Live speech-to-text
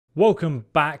Welcome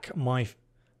back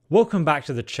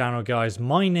to the channel, guys.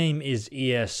 My name is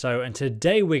ESO and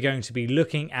today we're going to be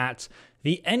looking at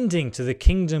the ending to the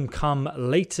Kingdom Come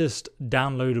latest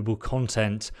downloadable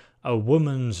content, A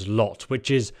Woman's Lot,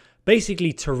 which is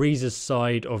basically Theresa's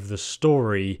side of the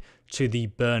story to the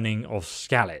burning of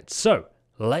Scarlet. So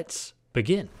let's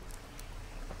begin.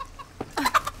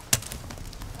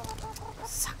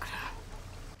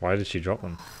 Why did she drop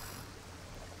them?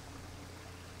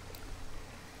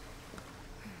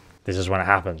 This is when it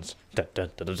happens. Dun,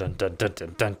 dun, dun, dun, dun, dun,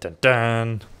 dun, dun, dun,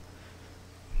 dun.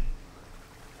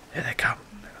 Here they come.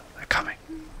 They're coming.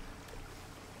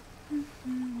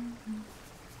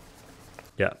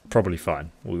 Yeah, probably fine.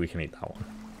 We can eat that one.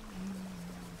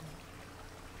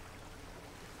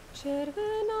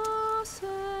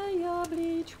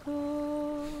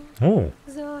 Oh.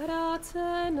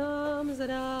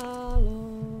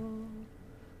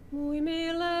 Můj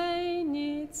milej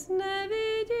nic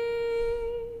nevidí,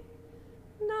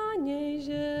 na něj,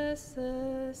 že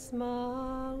se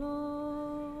smálo.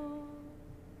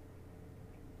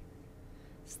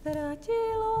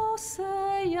 Ztratilo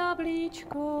se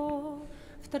jablíčko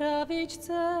v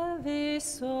travičce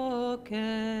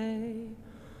vysoké.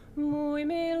 Můj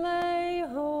milej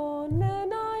ho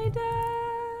nenajde,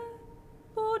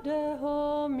 bude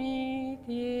ho mít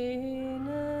jiný.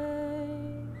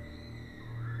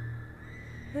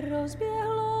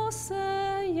 Rozběhlo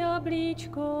se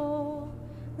jablíčko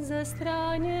ze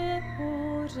stráně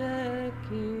u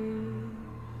řeky.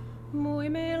 Můj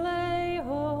milej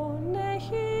ho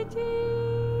nechytí,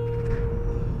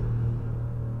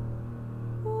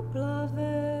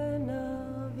 uplave na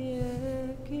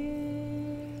věky.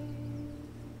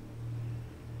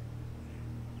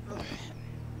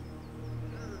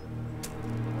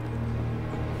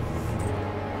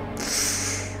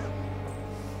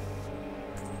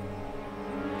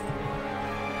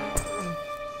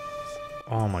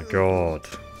 Oh my god.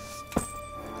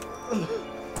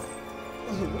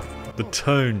 The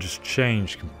tone just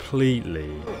changed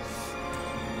completely.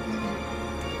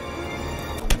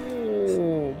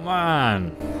 Oh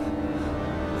man.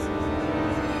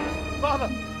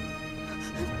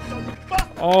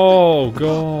 Oh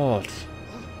god.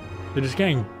 They're just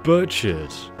getting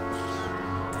butchered.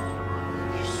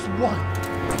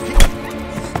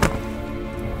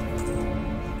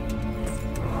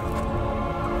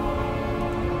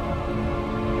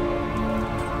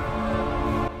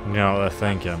 You know what they're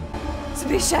thinking.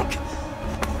 Zbyszek!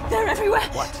 They're everywhere!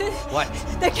 What?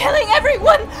 They're killing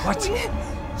everyone! What?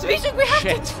 Zbyszek, we have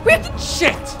Shit! to... We have to...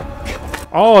 Shit!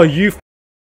 Oh, you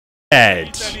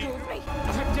dead.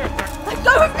 Let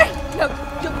go of me! No,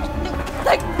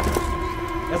 like...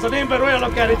 Get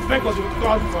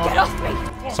off me!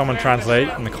 Someone translate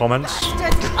in the comments.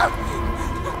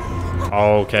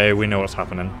 Okay, we know what's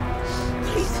happening.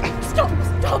 Please, stop!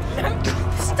 No!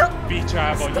 Stop! Leave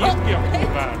me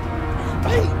alone!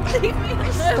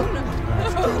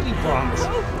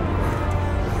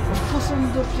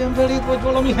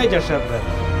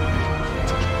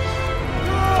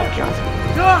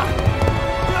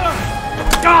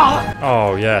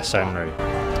 Oh yes, Henry.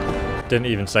 Didn't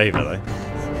even save it though.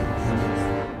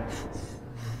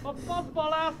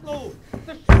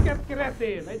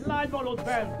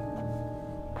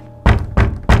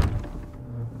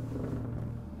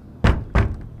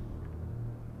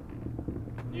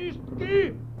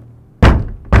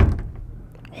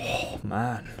 Oh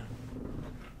man.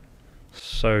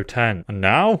 So tense. And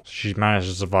now she's managed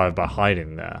to survive by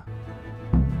hiding there.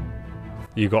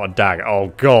 You got a dagger.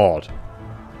 Oh god.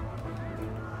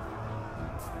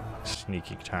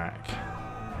 Sneaky attack.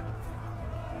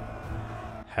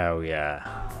 Hell yeah.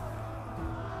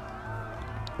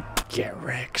 Get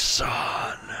wrecked,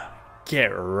 son.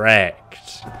 Get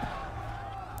wrecked.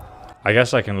 I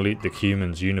guess I can loot the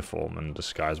human's uniform and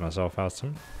disguise myself as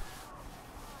him.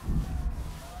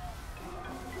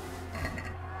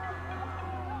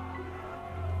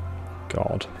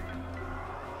 God.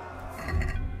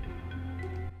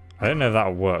 I don't know if that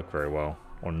would work very well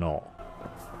or not.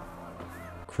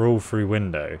 Crawl through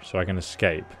window so I can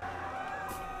escape.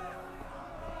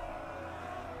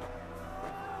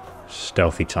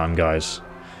 Stealthy time, guys.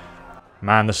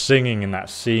 Man, the singing in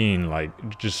that scene, like,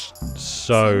 just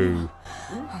so...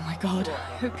 Oh my god,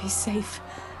 I hope he's safe.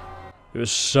 It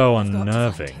was so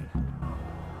unnerving.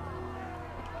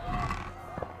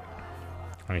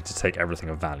 I need to take everything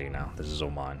of value now. This is all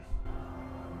mine.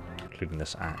 Including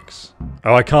this axe.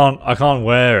 Oh, I can't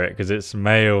wear it because it's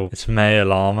male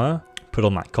armor. Put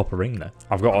on that copper ring though.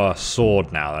 I've got a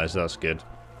sword now though, so that's good.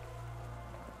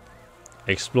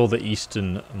 Explore the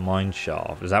eastern mine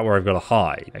shaft. Is that where I've got to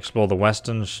hide? Explore the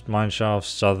western mine shaft,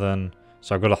 southern.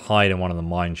 So I've got to hide in one of the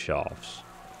mine shafts.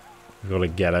 I've got to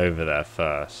get over there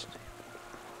first.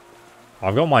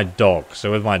 I've got my dog,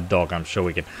 so with my dog I'm sure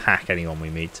we can hack anyone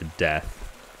we meet to death.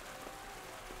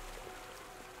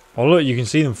 Oh look, you can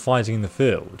see them fighting in the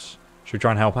fields. Should we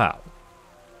try and help out?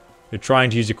 You're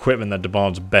trying to use equipment that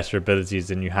demands better abilities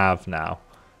than you have now.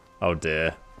 Oh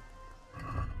dear.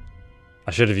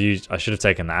 I should have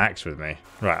taken the axe with me.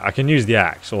 Right, I can use the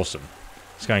axe. Awesome.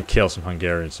 Let's go and kill some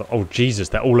Hungarians. Oh Jesus,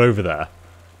 they're all over there.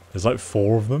 There's like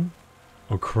 4 of them.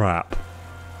 Oh crap.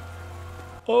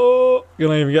 Oh, you're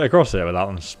not even get across here without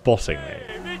them spotting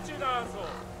me.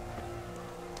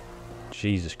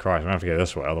 Jesus Christ, I'm gonna have to go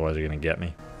this way, otherwise they're gonna get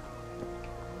me.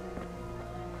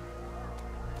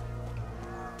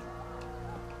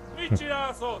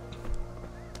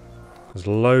 There's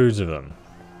loads of them.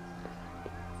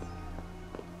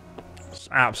 It's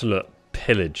absolute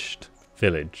pillaged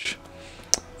village.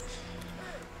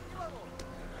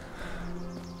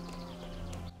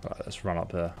 Right, let's run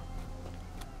up here.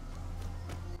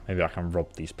 Maybe I can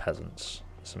rob these peasants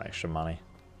for some extra money.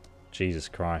 Jesus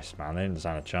Christ, man, they didn't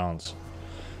stand a chance.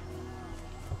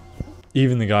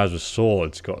 Even the guys with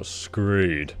swords got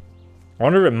screwed. I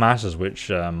wonder if it matters which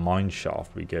mine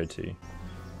shaft we go to.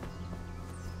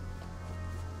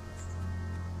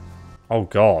 Oh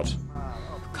God.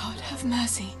 God have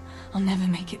mercy. I'll never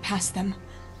make it past them.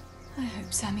 I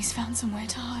hope Sammy's found somewhere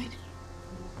to hide.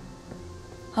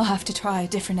 I'll have to try a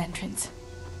different entrance.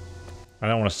 I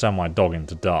don't want to send my dog in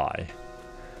to die.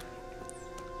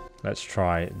 Let's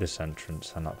try this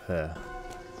entrance and up here.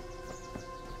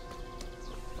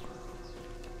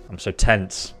 I'm so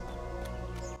tense.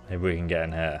 Maybe we can get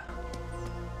in here.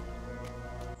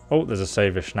 Oh, there's a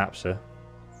save of schnapps here.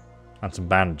 And some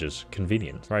bandages.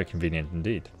 Convenient. Very convenient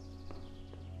indeed.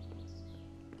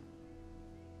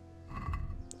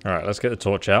 Alright, let's get the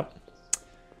torch out.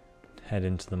 Head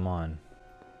into the mine.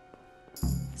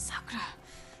 Sakura,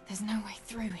 there's no way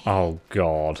through here. Oh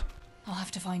God. I'll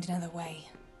have to find another way.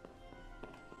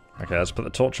 Okay, let's put the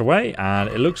torch away, and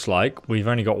it looks like we've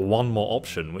only got one more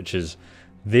option, which is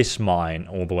this mine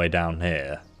all the way down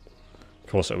here. Of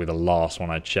course, it'll be the last one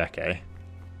I check, eh?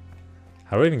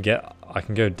 How do I even get... I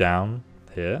can go down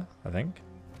here, I think.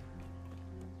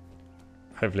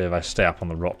 Hopefully if I stay up on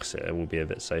the rocks here, we'll be a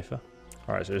bit safer.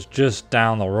 Alright, so it's just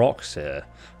down the rocks here.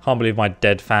 Can't believe my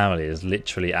dead family is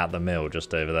literally at the mill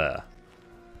just over there.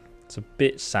 It's a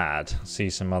bit sad. See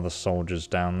some other soldiers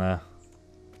down there.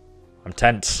 I'm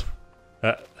tense.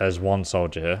 There's one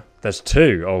soldier here. There's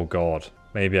 2. Oh God.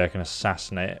 Maybe I can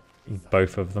assassinate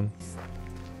both of them.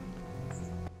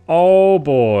 Oh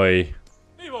boy.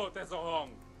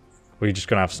 We're just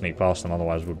gonna have to sneak past them,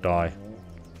 otherwise we'll die.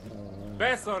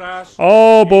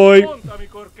 Oh boy.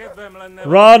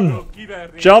 Run!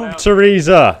 Jump,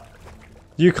 Theresa!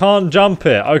 You can't jump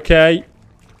it, okay?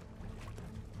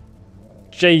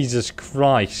 Jesus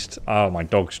Christ. Oh, my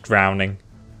dog's drowning.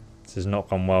 This has not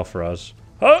gone well for us.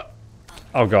 Oh,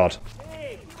 oh God.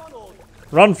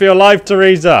 Run for your life,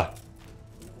 Theresa!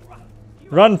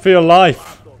 Run for your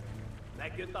life!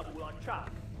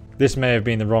 This may have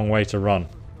been the wrong way to run.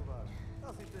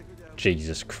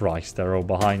 Jesus Christ, they're all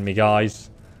behind me,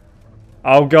 guys.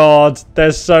 Oh God,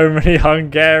 there's so many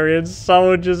Hungarian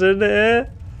soldiers in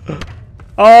here.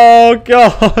 Oh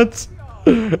God,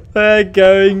 they're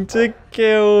going to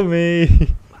kill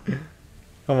me.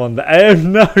 Come on,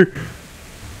 no.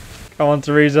 Come on,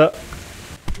 Theresa.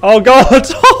 Oh God,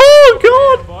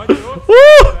 oh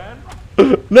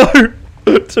God. No,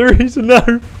 Theresa,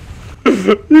 no.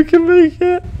 You can make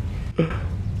it.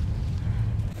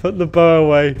 Put the bow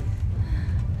away.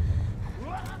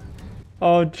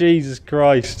 Oh, Jesus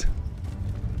Christ.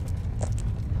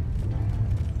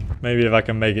 Maybe if I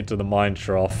can make it to the mine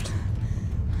shaft.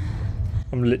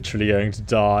 I'm literally going to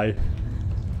die.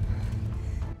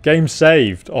 Game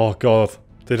saved. Oh, God.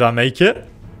 Did I make it?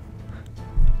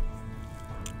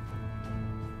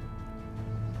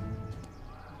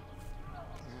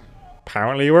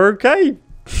 Apparently we're okay.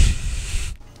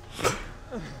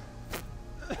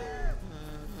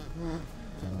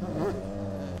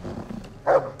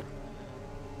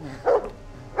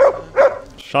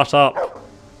 Shut up.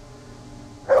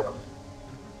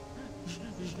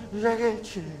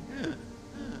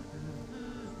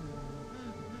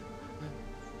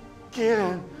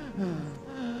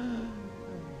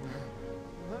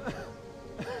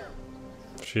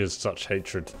 She has such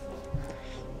hatred.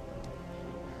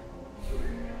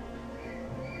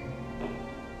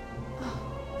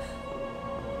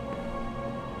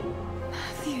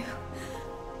 Matthew.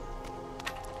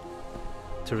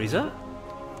 Theresa?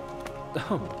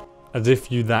 As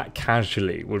if you that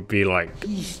casually would be like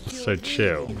so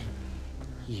chill.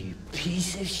 You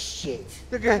piece of shit.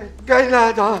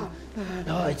 Oh,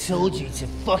 I told you to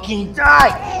fucking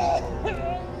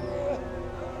die!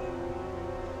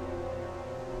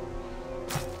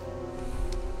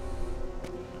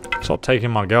 Stop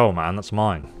taking my girl, man. That's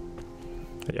mine.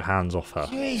 Get your hands off her.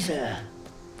 Theresa!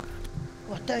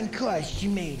 Well, thank Christ you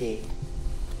made it.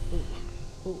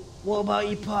 What about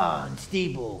your pa and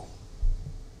Steeble?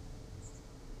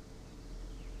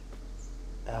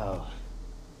 Oh.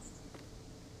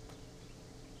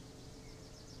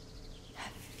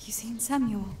 Have you seen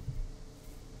Samuel?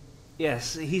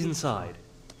 yes, he's inside.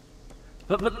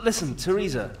 But listen,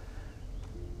 Theresa.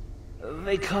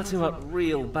 They cut him up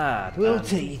real bad. We'll and-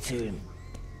 take you to him.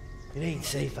 It ain't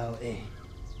safe out here.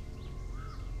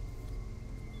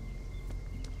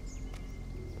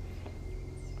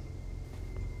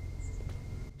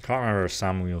 Can't remember if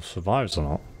Samuel survives or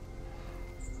not.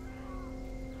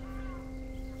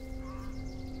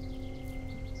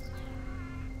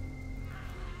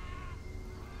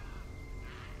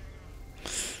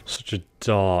 Such a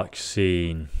dark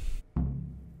scene.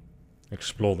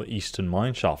 Explore the eastern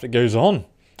mineshaft. It goes on.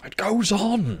 It goes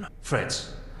on.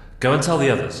 Fritz, go and tell the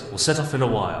others. We'll set off in a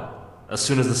while, as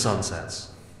soon as the sun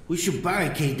sets. We should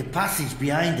barricade the passage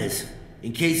behind us,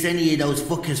 in case any of those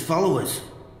fuckers follow us.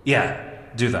 Yeah,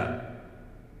 do that.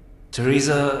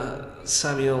 Theresa,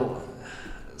 Samuel's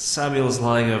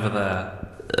lying over there.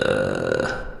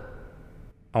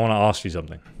 I want to ask you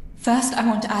something. First, I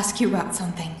want to ask you about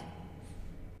something.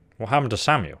 What happened to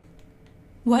Samuel?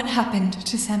 What happened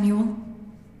to Samuel?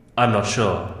 I'm not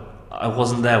sure. I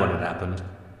wasn't there when it happened.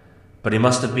 But he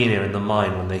must have been here in the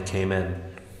mine when they came in.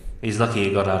 He's lucky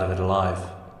he got out of it alive.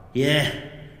 Yeah,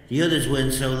 the others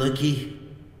weren't so lucky.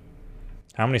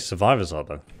 How many survivors are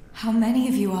there? How many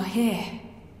of you are here?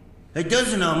 A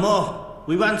dozen or more.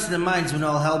 We ran to the mines when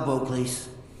all hell broke loose.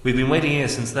 We've been waiting here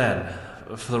since then,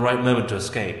 for the right moment to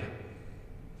escape.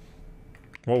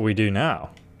 What will we do now?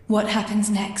 What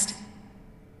happens next?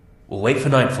 We'll wait for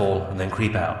nightfall and then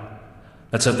creep out.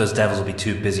 Let's hope those devils will be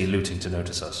too busy looting to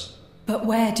notice us. But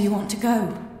where do you want to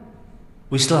go?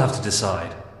 We still have to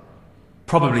decide.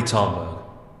 Probably Tomberg.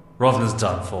 Rovna's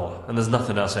done for, and there's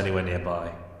nothing else anywhere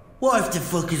nearby. What if the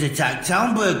fuckers attack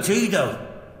Townburg too, though?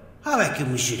 I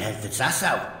reckon we should head for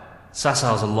Sasau.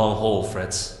 Sassau's a long haul,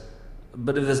 Fritz.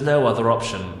 But if there's no other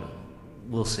option,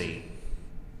 we'll see.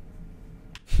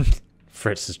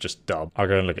 Fritz is just dumb. I'll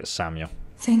go and look at Samuel.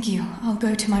 Thank you. I'll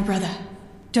go to my brother.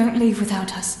 Don't leave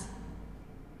without us.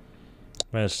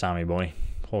 Where's Sammy boy?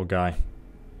 Poor guy.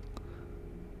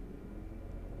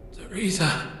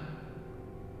 Theresa.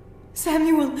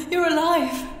 Samuel, you're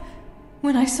alive!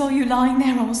 When I saw you lying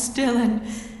there all still and...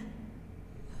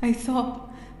 I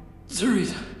thought...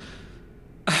 Theresa.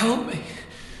 Help me.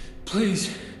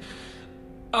 Please.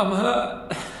 I'm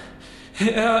hurt.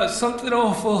 It hurts. Something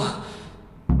awful.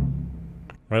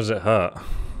 Where does it hurt?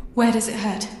 Where does it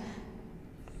hurt?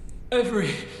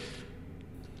 Everywhere.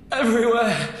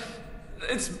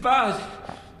 It's bad.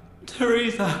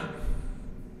 Theresa.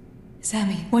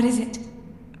 Sammy, what is it?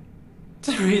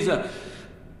 Theresa.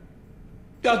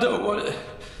 I don't want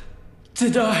to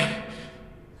die.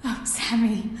 Oh,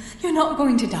 Sammy, you're not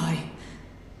going to die.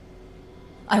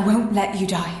 I won't let you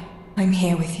die. I'm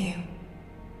here with you.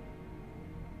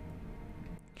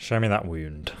 Show me that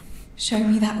wound. Show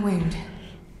me that wound.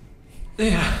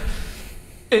 Yeah.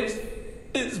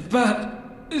 It's bad,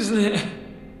 isn't it?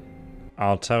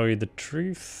 I'll tell you the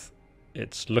truth.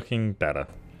 It's looking better.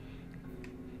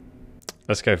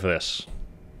 Let's go for this.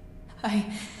 I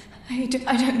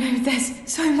don't know.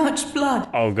 There's so much blood.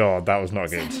 Oh god, that was not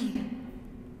good. Sammy,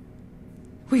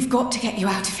 we've got to get you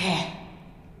out of here.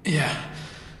 Yeah.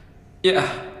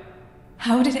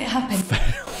 How did it happen?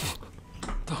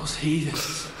 Those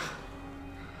heathens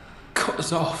cut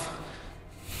us off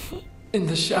in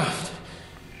the shaft.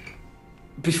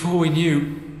 Before we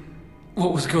knew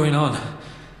what was going on,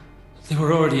 they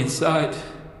were already inside.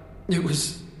 It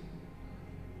was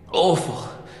awful.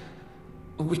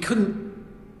 We couldn't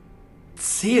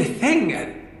see a thing,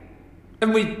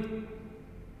 and we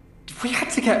had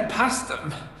to get past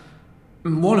them.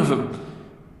 And one of them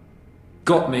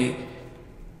got me.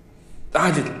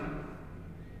 I didn't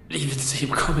even see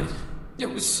him coming. It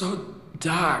was so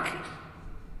dark,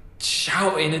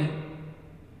 shouting and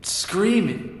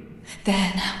screaming.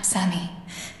 There now, Sammy.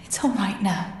 It's all right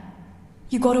now.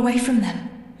 You got away from them.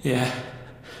 Yeah,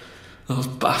 those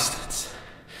bastards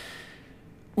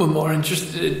were more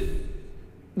interested in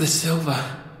the silver.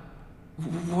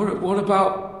 What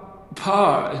about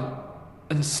Pa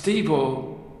and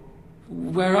Steeble?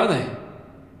 Where are they?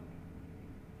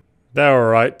 They're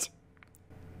alright.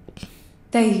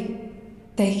 They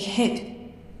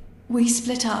hid. We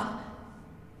split up,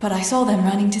 but I saw them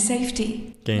running to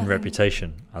safety. Gained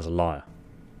reputation as a liar.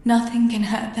 Nothing can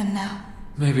hurt them now.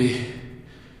 Maybe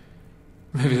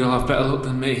they'll have better luck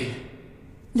than me.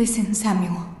 Listen,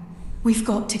 Samuel. We've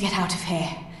got to get out of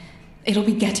here. It'll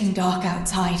be getting dark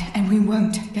outside, and we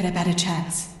won't get a better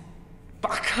chance.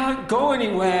 But I can't go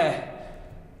anywhere.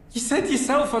 You said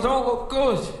yourself I don't look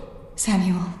good.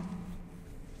 Samuel.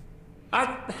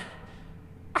 I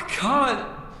can't.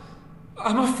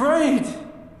 I'm afraid.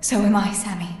 So am I,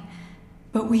 Sammy.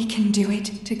 But we can do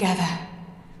it together.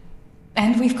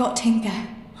 And we've got Tinker.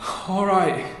 All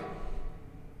right.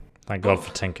 Thank God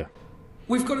for Tinker.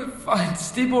 We've got to find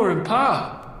Stibor and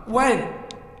Pa.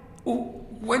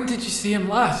 When did you see him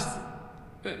last?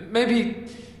 Maybe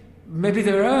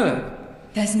they're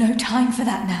hurt. There's no time for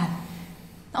that now.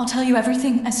 I'll tell you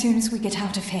everything as soon as we get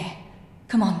out of here.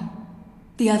 Come on.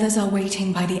 The others are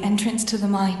waiting by the entrance to the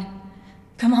mine.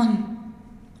 Come on.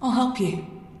 I'll help you.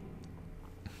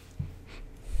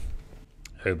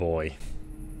 Oh boy.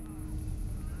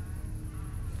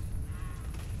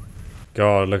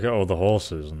 God, look at all the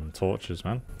horses and torches,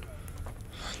 man.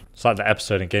 It's like the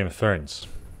episode in Game of Thrones.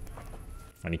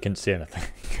 When you couldn't see anything.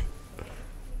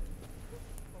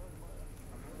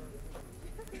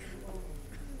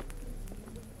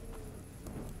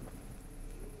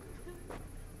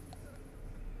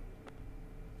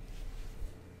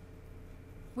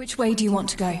 Which way do you want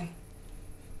to go?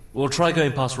 We'll try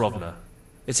going past Rovna.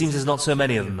 It seems there's not so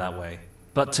many of them that way.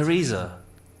 But Theresa,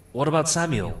 what about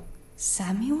Samuel?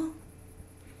 Samuel?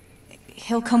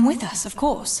 He'll come with us, of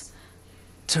course.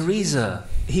 Theresa,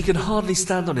 he can hardly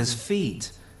stand on his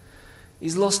feet.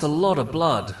 He's lost a lot of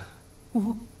blood.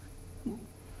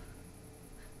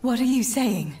 What are you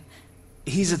saying?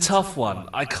 He's a tough one,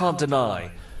 I can't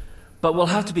deny. But we'll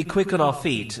have to be quick on our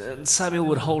feet, and Samuel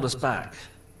would hold us back.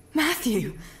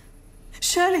 Matthew,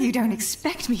 surely you don't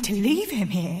expect me to leave him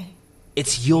here.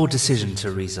 It's your decision,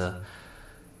 Theresa.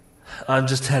 I'm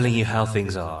just telling you how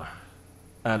things are.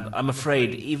 And I'm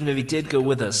afraid, even if he did go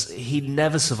with us, he'd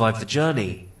never survive the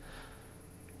journey.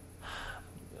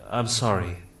 I'm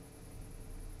sorry.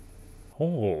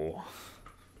 Oh,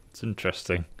 it's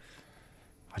interesting.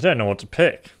 I don't know what to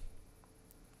pick.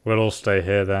 We'll all stay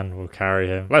here then. We'll carry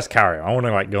him. Let's carry him. I want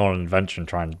to go on an adventure and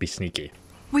try and be sneaky.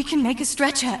 We can make a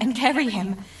stretcher and carry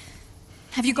him.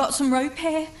 Have you got some rope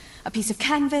here? A piece of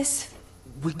canvas?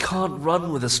 We can't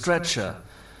run with a stretcher.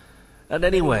 And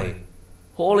anyway,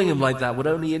 hauling him like that would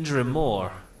only injure him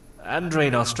more, and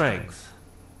drain our strength.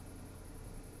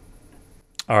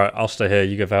 Alright, I'll stay here.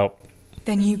 You give help.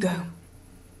 Then you go,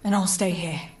 and I'll stay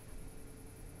here.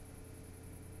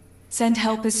 Send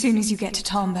help as soon as you get to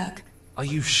Tarnberg. Are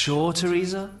you sure,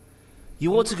 Theresa?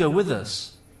 You ought to go with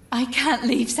us. I can't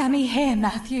leave Sammy here,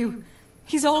 Matthew.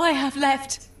 He's all I have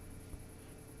left.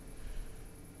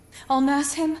 I'll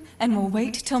nurse him, and we'll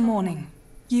wait till morning.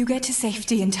 You get to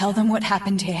safety and tell them what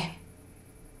happened here.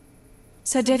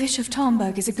 Sir Divish of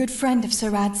Tarnberg is a good friend of Sir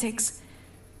Radzig's.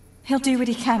 He'll do what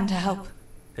he can to help.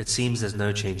 It seems there's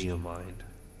no changing your mind.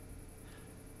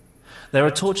 There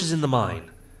are torches in the mine,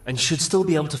 and you should still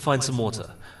be able to find some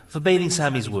water for bathing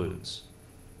Sammy's wounds.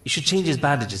 You should change his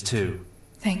bandages too.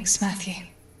 Thanks, Matthew.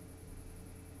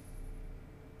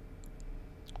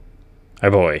 Oh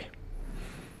boy.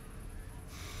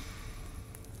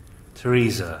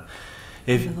 Theresa,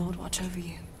 May the Lord watch over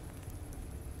you.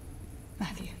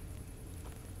 Matthew.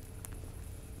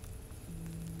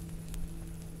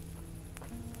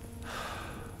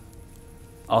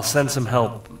 I'll send some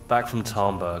help back from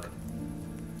Tarnberg.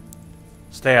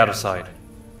 Stay out of sight.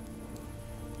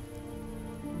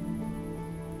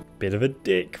 Bit of a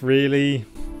dick, really.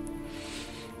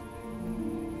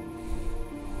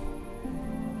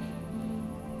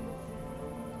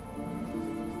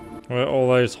 Where are all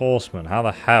those horsemen? How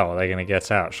the hell are they going to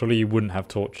get out? Surely you wouldn't have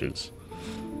torches.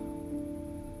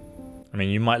 I mean,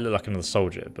 you might look like another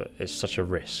soldier, but it's such a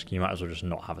risk. You might as well just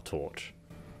not have a torch.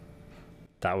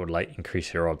 That would, like,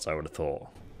 increase your odds, I would have thought.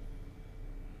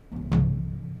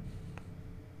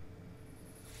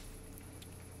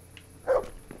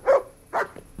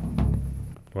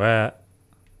 Where?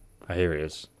 Oh, here he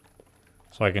is.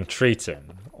 So I can treat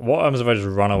him. What happens if I just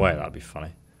run away? That'd be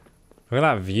funny. Look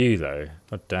at that view, though.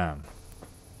 God damn.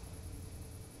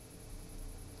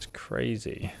 It's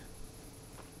crazy.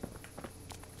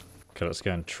 Okay, let's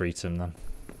go and treat him then.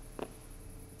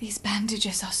 These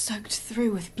bandages are soaked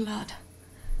through with blood.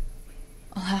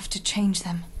 I'll have to change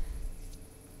them.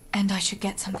 And I should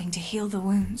get something to heal the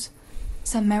wounds.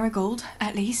 Some marigold,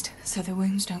 at least, so the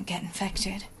wounds don't get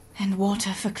infected. And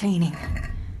water for cleaning.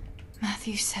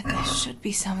 Matthew said there should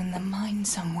be some in the mine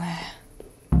somewhere.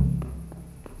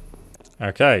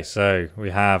 Okay, so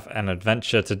we have an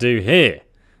adventure to do here.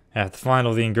 We have to find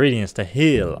all the ingredients to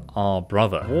heal our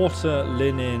brother. Water,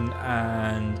 linen,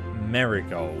 and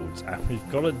marigolds. And we've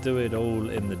got to do it all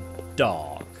in the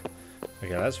dark.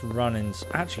 Okay, let's run in.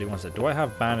 Actually, one sec. Do I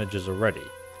have bandages already?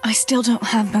 I still don't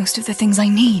have most of the things I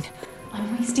need.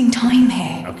 I'm wasting time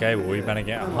here. Okay, well, we better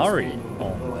get a hurry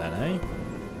on then, eh?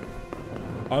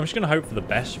 I'm just going to hope for the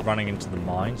best running into the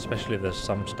mine, especially if there's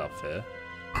some stuff here.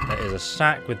 There is a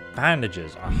sack with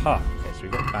bandages. Aha. Okay, so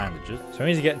we've got bandages. So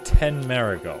we need to get 10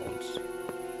 marigolds.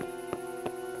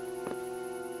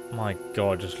 My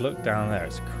god, just look down there.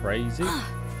 It's crazy.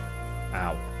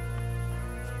 Ow.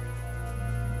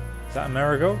 Is that a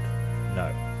marigold?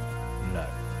 No. No.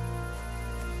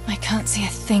 I can't see a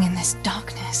thing in this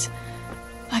darkness.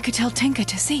 I could tell Tinker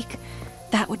to seek.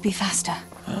 That would be faster.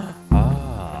 We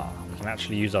can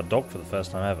actually use our dog for the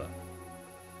first time ever.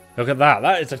 Look at that.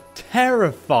 That is a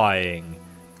terrifying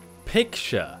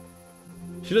picture.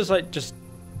 She looks like just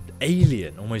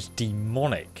alien, almost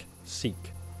demonic.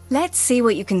 Seek. Let's see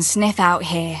what you can sniff out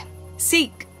here.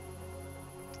 Seek.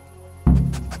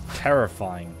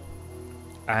 Terrifying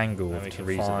angle of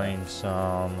Theresa. Find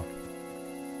some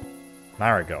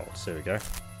marigolds. There we go.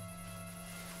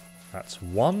 That's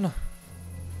 1.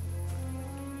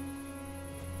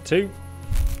 2.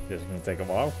 This is going to take a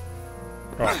while.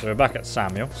 Right, so we're back at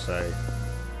Samuel, so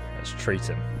let's treat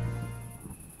him.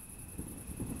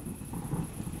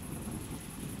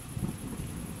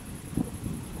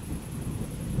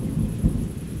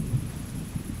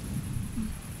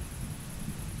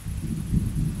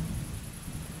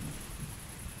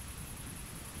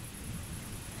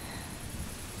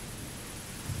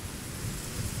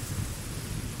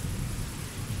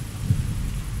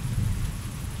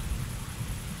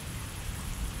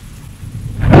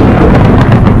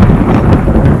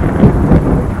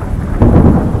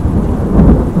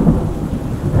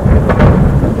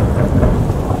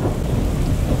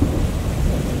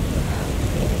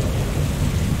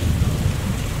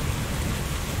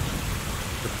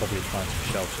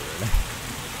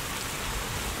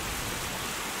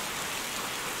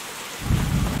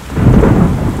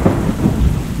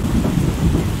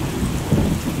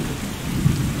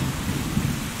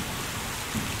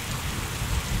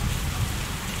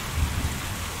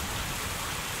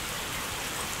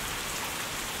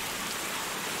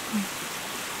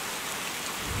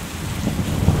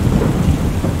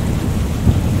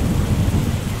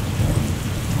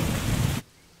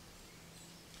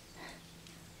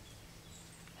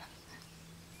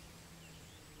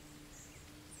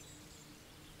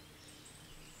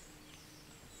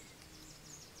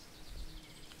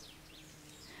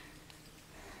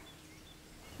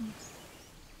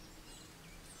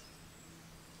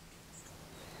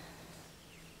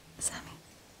 Sammy.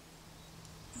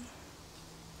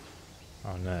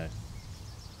 Oh no.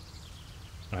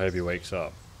 I hope he wakes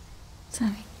up.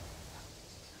 Sammy.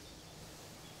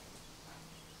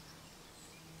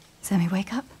 Sammy,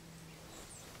 wake up.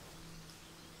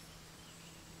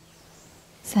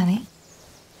 Sammy.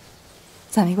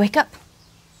 Sammy, wake up.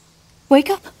 Wake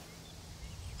up.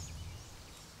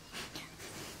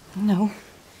 No.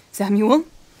 Samuel.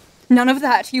 None of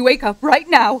that. You wake up right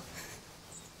now.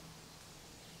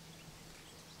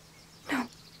 No.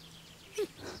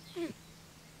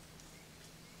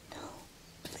 No.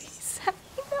 Please, Sammy,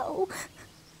 no.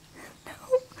 No.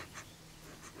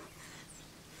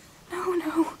 No,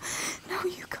 no. No,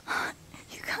 you can't.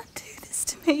 You can't do this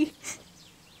to me.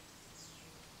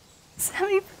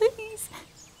 Sammy, please.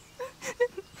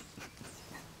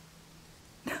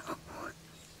 No.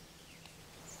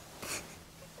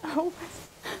 No.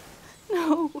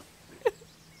 No.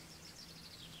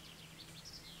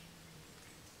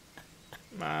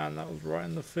 Man, that was right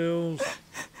in the feels.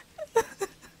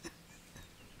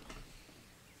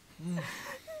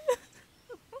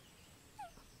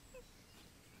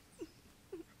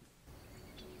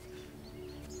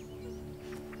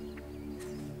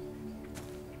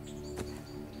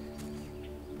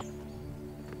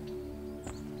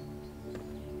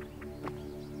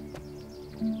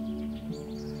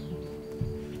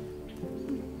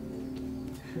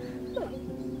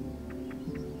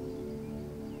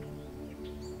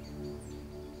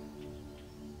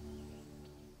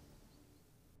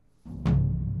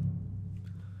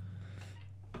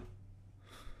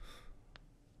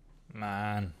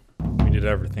 Man, we did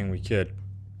everything we could.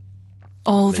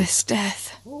 All this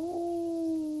death.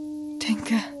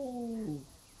 Tinker,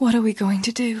 what are we going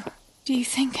to do? Do you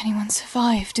think anyone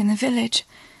survived in the village?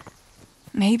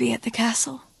 Maybe at the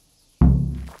castle?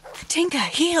 Tinker,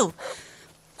 heal!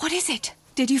 What is it?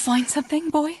 Did you find something,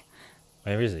 boy?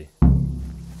 Where is he?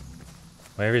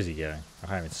 Where is he going? I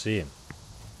can't even see him.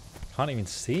 Can't even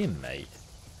see him, mate.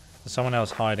 There's someone else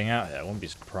hiding out here. I wouldn't be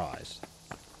surprised.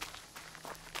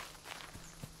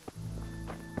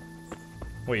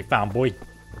 What you found, boy?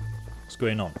 What's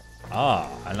going on?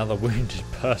 Ah, another wounded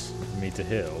person for me to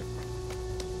heal.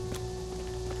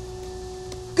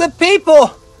 Good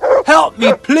people! Help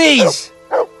me, please!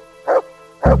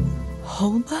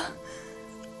 Holber?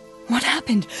 What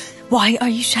happened? Why are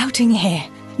you shouting here?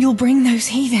 You'll bring those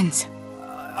heathens.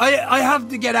 I have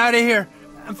to get out of here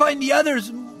and find the others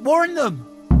and warn them.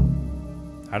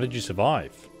 How did you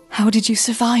survive? How did you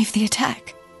survive the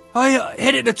attack? I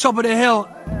hid at the top of the hill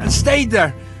and stayed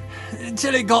there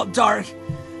until it got dark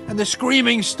and the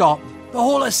screaming stopped. The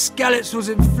whole of Skeleton was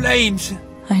in flames.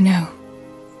 I know.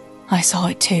 I saw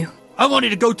it too. I wanted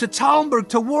to go to Talmberg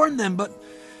to warn them, but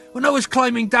when I was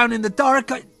climbing down in the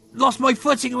dark, I lost my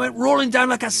footing and went rolling down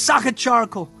like a sack of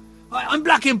charcoal. I'm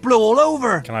black and blue all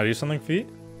over. Can I do something for you?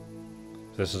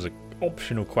 This is an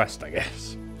optional quest, I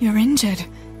guess. You're injured.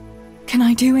 Can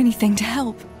I do anything to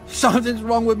help? Something's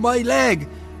wrong with my leg.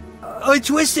 I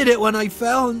twisted it when I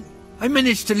fell, and I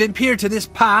managed to limp here to this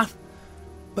path.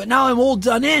 But now I'm all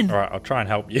done in. Alright, I'll try and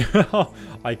help you.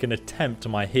 I can attempt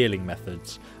my healing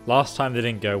methods. Last time they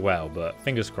didn't go well, but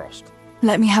fingers crossed.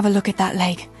 Let me have a look at that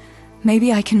leg.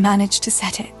 Maybe I can manage to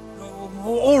set it.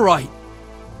 All right.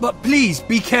 But please,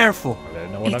 be careful. I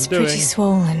don't know what It's I'm doing. pretty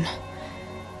swollen.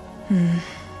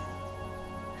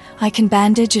 I can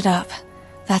bandage it up.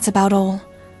 That's about all.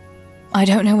 I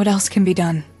don't know what else can be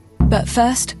done. But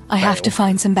first, I have to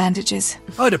find some bandages.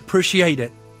 I'd appreciate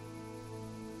it.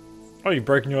 Oh, you've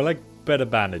broken your leg? Better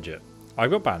bandage it. I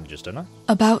got bandages, don't I?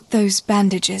 About those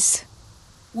bandages.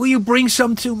 Will you bring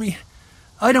some to me?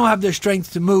 I don't have the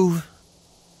strength to move.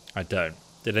 I don't.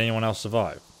 Did anyone else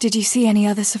survive? Did you see any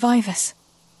other survivors?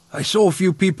 I saw a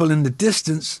few people in the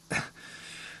distance,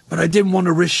 but I didn't want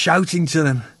to risk shouting to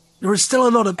them. There were still a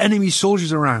lot of enemy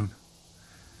soldiers around.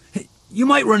 You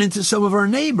might run into some of our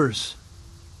neighbours.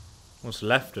 What's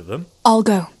left of them? I'll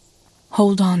go.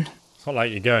 Hold on. It's not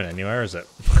like you're going anywhere, is it?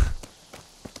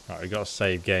 Right, we got a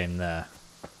save game there.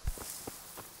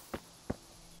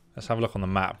 Let's have a look on the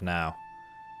map now.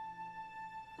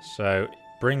 So,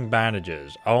 bring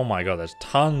bandages. Oh my god, there's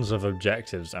tons of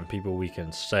objectives and people we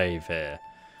can save here.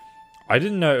 I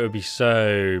didn't know it would be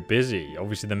so busy.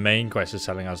 Obviously, the main quest is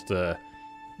telling us to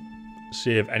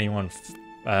see if anyone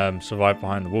survived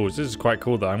behind the walls. This is quite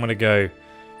cool, though. I'm going to go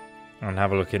and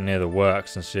have a look in near the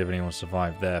works and see if anyone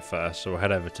survived there first. So we'll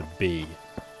head over to B.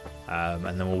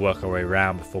 And then we'll work our way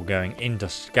around before going into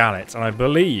Skalitz. And I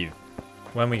believe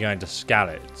when we go into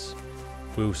Skalitz,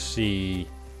 we'll see...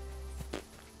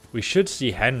 We should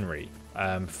see Henry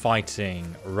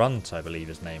fighting Runt, I believe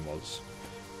his name was.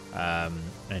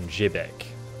 And Jibek.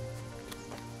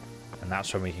 And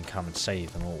that's when we can come and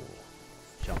save them all.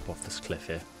 Jump off this cliff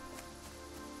here.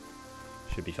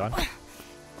 Should be fine.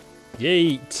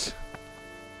 Yeet!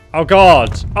 Oh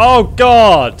god! Oh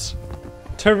god!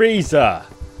 Theresa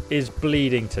is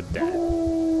bleeding to death.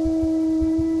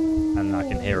 And I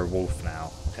can hear a wolf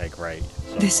now. Okay, great.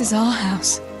 So This is our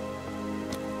house.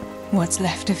 What's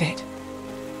left of it.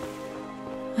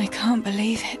 I can't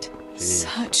believe it. Jeez.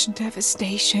 Such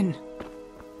devastation.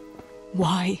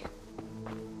 Why?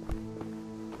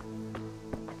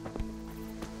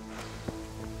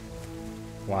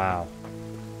 Wow.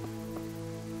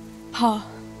 Pa,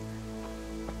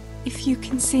 if you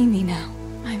can see me now,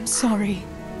 I'm sorry.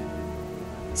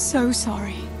 So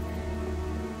sorry.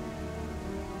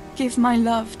 Give my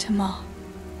love to Ma.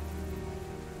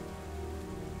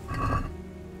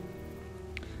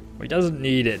 He doesn't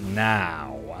need it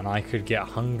now, and I could get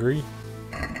hungry.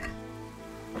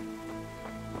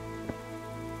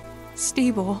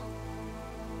 Stibor,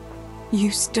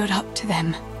 you stood up to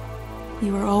them.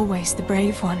 You were always the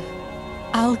brave one.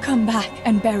 I'll come back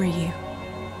and bury you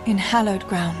in hallowed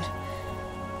ground,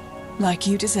 like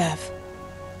you deserve.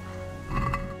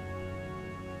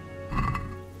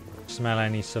 Smell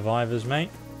any survivors, mate?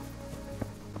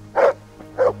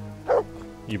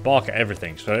 You bark at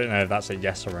everything, so I don't know if that's a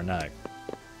yes or a no.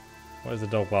 What is the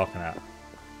dog barking at?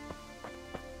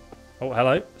 Oh,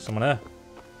 hello. Someone there.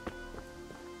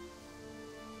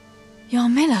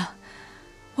 Yarmila,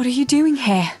 what are you doing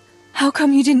here? How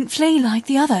come you didn't flee like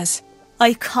the others?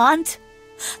 I can't.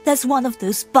 There's one of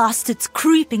those bastards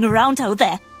creeping around out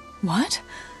there. What?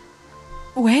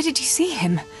 Where did you see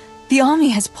him? The army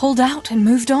has pulled out and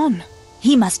moved on.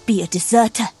 He must be a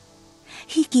deserter.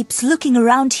 He keeps looking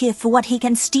around here for what he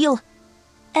can steal.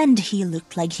 And he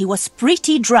looked like he was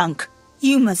pretty drunk.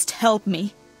 You must help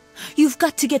me. You've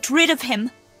got to get rid of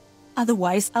him.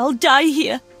 Otherwise, I'll die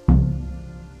here.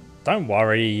 Don't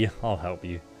worry, I'll help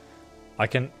you. I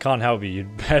can't help you,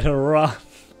 you'd better run.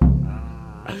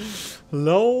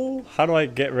 Lol, how do I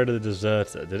get rid of the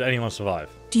deserter? Did anyone survive?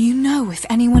 Do you know if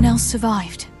anyone else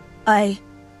survived? I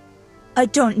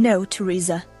don't know,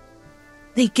 Theresa.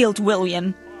 They killed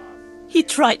William. He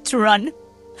tried to run,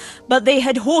 but they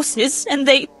had horses and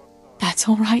they... That's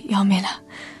all right, Yarmila.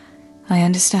 I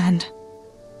understand.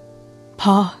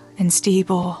 Pa and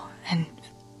Stibor and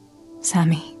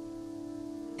Sammy.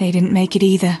 They didn't make it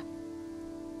either.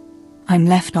 I'm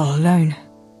left all alone.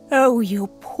 Oh, you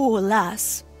poor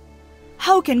lass.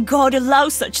 How can God allow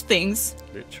such things?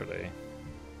 Literally.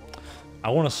 I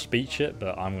want to speech it,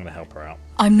 but I'm going to help her out.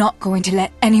 I'm not going to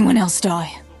let anyone else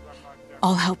die.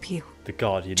 I'll help you. The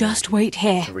guardian. Just wait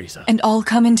here, Theresa. and I'll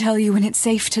come and tell you when it's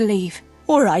safe to leave.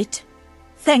 All right.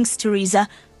 Thanks, Theresa.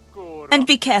 And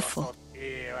be careful.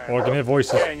 Oh, I can hear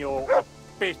voices.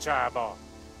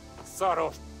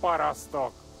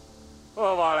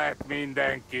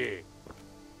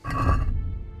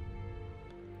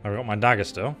 I've got my dagger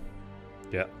still.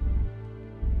 Yeah.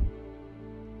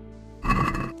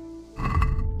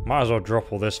 Might as well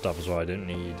drop all this stuff as well I didn't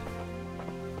need.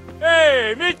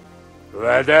 Hey, mit!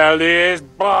 Vedeli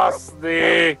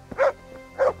baszni!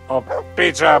 A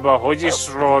picsába, hogy is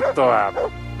rólt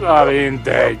tovább. Na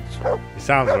mindegy. He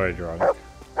sounds very drunk.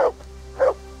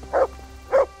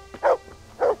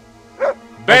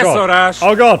 Beszorás!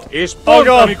 Oh god! És pont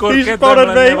amikor kedvem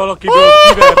lenne valakiből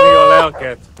kiverni a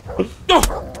lelket.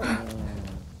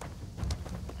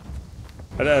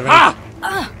 I don't have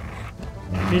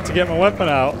any... need to get my weapon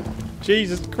out.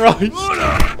 Jesus Christ.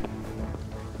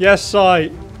 Yes,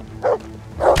 sight.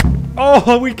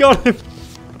 Oh, we got him.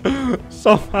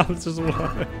 Somehow this just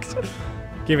worked.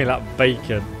 Give me that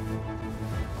bacon.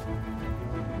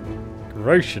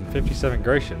 Groschen, 57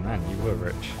 groschen. Man, you were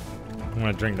rich. I'm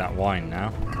going to drink that wine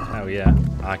now. Hell yeah.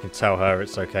 I can tell her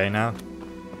it's okay now.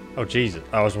 Oh, Jesus.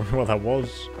 I was wondering what that was.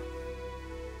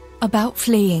 About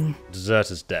fleeing.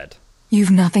 Deserter's dead.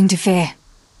 You've nothing to fear.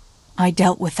 I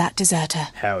dealt with that deserter.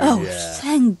 Hell Oh, yeah.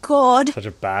 thank God. Such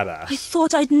a badass. I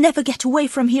thought I'd never get away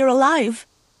from here alive.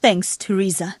 Thanks,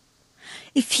 Theresa.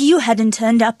 If you hadn't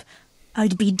turned up,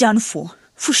 I'd be done for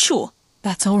sure.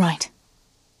 That's all right.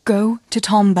 Go to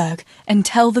Tomberg and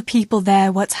tell the people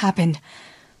there what's happened.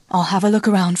 I'll have a look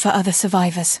around for other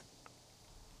survivors.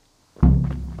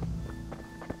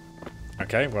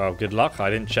 Okay, well, good luck. I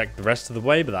didn't check the rest of the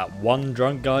way, but that one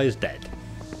drunk guy is dead.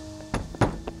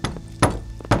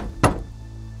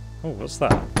 Oh, what's that?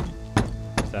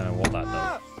 Don't know what that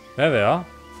does. There they are.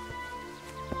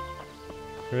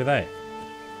 Who are they?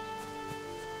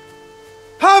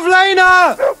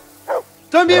 Pavlena!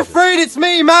 Don't be afraid, it's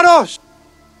me, Madosh!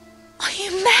 Are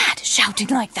you mad, shouting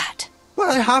like that?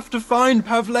 Well, I have to find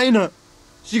Pavlena.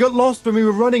 She got lost when we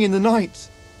were running in the night.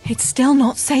 It's still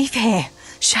not safe here.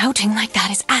 Shouting like that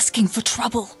is asking for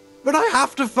trouble. But I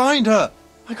have to find her.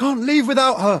 I can't leave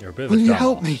without her. You're a bit of Will a you dumbass.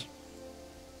 help me?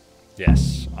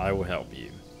 Yes, I will help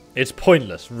you. It's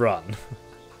pointless. Run.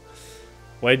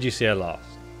 Where did you see her last?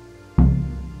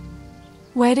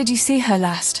 Where did you see her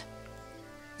last?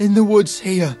 In the woods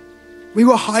here. We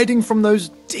were hiding from those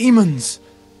demons.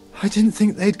 I didn't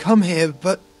think they'd come here,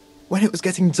 but when it was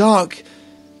getting dark,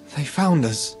 they found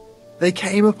us. They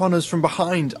came upon us from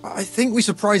behind. I think we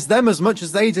surprised them as much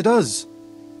as they did us.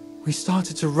 We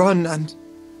started to run and...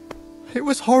 it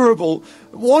was horrible.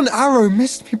 One arrow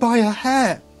missed me by a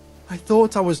hair. I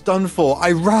thought I was done for.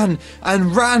 I ran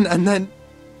and then...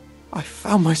 I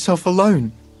found myself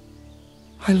alone.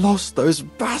 I lost those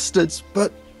bastards,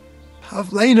 but...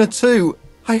 Pavlena too.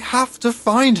 I have to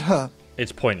find her.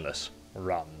 It's pointless.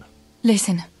 Run.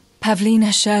 Listen,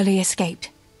 Pavlina surely escaped.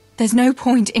 There's no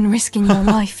point in risking your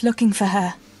life looking for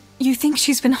her. You think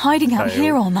she's been hiding out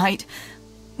here all night?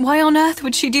 Why on earth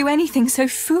would she do anything so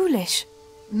foolish?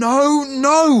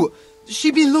 No!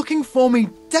 She'd be looking for me,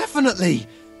 definitely.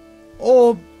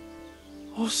 Or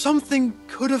something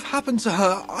could have happened to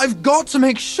her. I've got to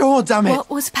make sure, damn it. What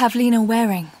was Pavlina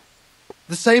wearing?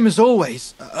 The same as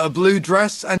always. A blue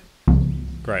dress and...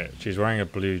 Great. She's wearing a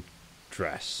blue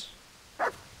dress.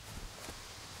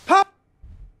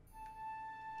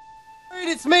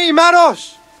 It's me,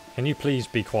 Madosh! Can you please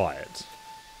be quiet?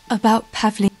 About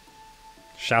Pavlina.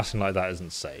 Shouting like that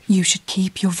isn't safe. You should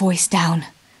keep your voice down.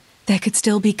 There could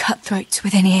still be cutthroats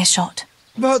within earshot.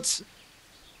 But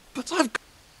I've...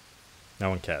 No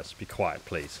one cares. Be quiet,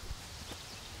 please.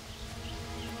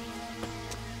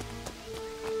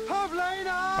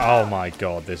 Pavlena! Oh my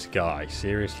god, this guy.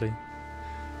 Seriously?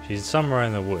 She's somewhere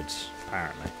in the woods,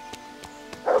 apparently.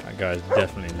 That guy's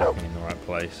definitely looking in the right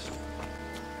place.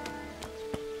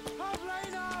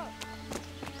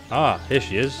 Ah, here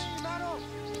she is.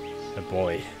 Oh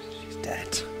boy, she's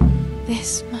dead.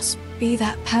 This must be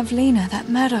that Pavlina that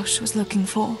Maros was looking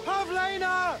for.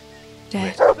 Pavlina!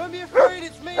 Dead. Don't be afraid,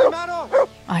 it's me, Maros!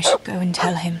 I should go and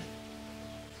tell him.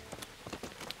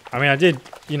 I mean, I did,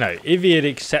 you know, if he had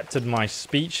accepted my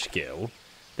speech skill,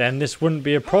 then this wouldn't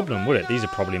be a problem, would it? These are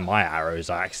probably my arrows.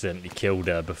 I accidentally killed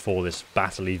her before this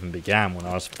battle even began when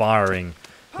I was firing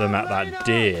them at that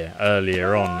deer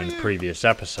earlier on in the previous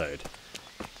episode.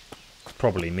 It's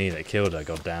probably me that killed her,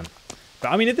 goddamn. But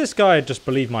I mean, if this guy had just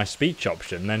believed my speech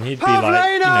option, then he'd be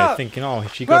like, you know, thinking, oh,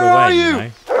 she got away, you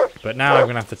know? But now I'm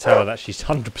going to have to tell her that she's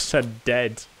 100%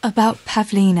 dead. About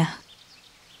Pavlina.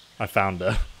 I found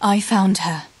her. I found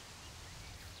her.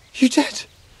 You did?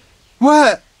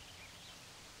 Where?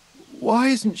 Why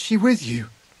isn't she with you?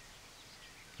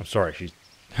 I'm sorry,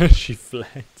 she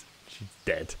fled. She's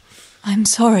dead. I'm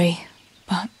sorry,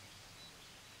 but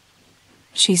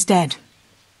she's dead.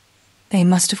 They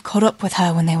must have caught up with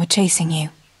her when they were chasing you.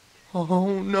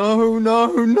 Oh, no, no,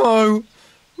 no.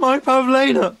 My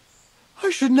Pavlina. I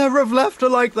should never have left her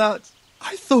like that.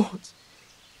 I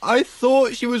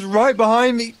thought she was right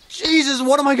behind me. Jesus,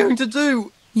 what am I going to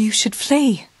do? You should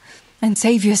flee. And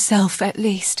save yourself, at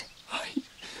least.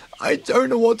 I don't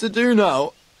know what to do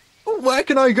now. Where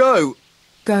can I go?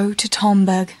 Go to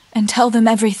Tomberg and tell them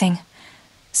everything.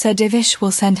 Sir Divish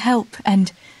will send help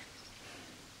and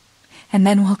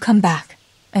then we'll come back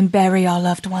and bury our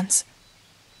loved ones.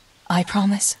 I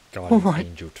promise. Guardian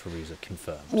Angel Theresa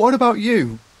confirmed. What about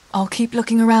you? I'll keep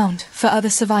looking around for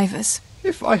other survivors.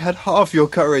 If I had half your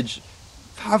courage,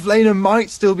 Pavlina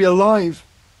might still be alive.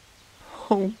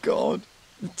 Oh, God.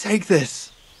 Take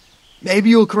this.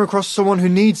 Maybe you'll come across someone who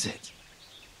needs it.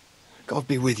 God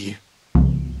be with you.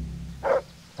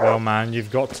 Well, man,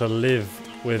 you've got to live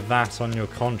with that on your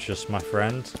conscience, my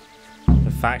friend.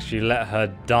 The fact you let her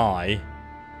die,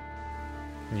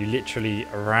 you literally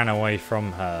ran away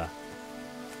from her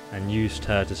and used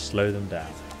her to slow them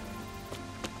down.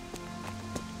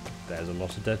 There's a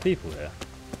lot of dead people here.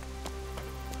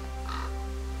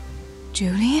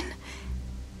 Julian?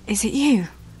 Is it you?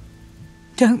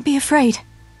 Don't be afraid.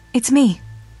 It's me,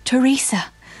 Theresa.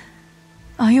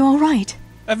 Are you all right?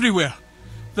 Everywhere.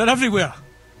 They're everywhere.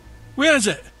 Where is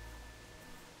it?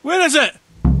 Where is it?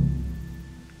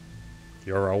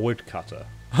 You're a woodcutter.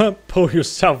 Pull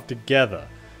yourself together.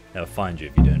 They'll find you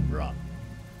if you don't run.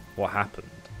 What happened?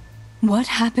 What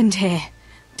happened here?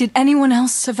 Did anyone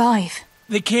else survive?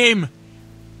 They came.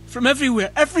 From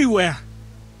everywhere. Everywhere.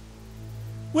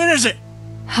 Where is it?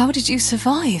 How did you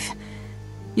survive?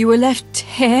 You were left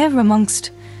here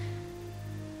amongst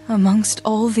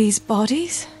all these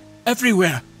bodies?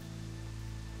 Everywhere.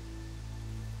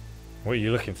 What are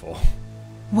you looking for?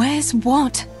 Where's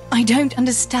what? I don't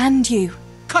understand you.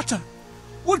 Cutter.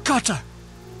 Woodcutter.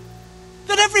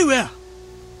 They're everywhere.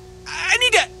 I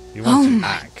need it. You want an my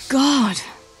axe? God.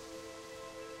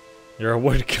 You're a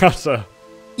woodcutter.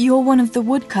 You're one of the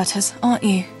woodcutters, aren't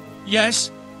you? Yes.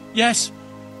 Yes.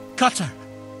 Cutter.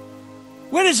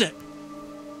 Where is it?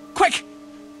 Quick!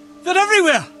 They're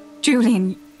everywhere!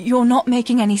 Julian, you're not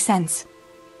making any sense.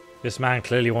 This man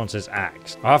clearly wants his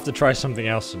axe. I'll have to try something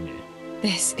else on you.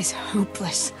 This is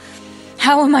hopeless.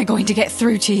 How am I going to get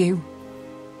through to you?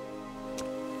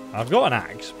 I've got an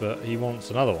axe, but he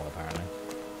wants another one apparently.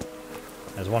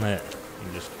 There's one here. You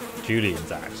can just...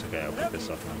 Julian's axe. Okay, I'll pick this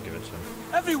up and I'll give it to him.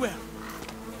 Everywhere!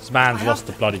 This man's lost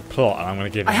the bloody plot and I'm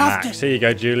going to give him an axe. Here you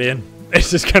go, Julian.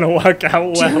 This is going to work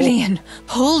out well. Julian,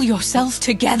 pull yourself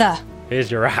together. Here's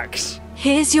your axe.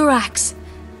 Here's your axe.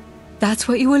 That's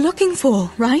what you were looking for,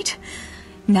 right?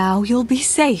 Now you'll be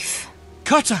safe.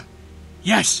 Cutter!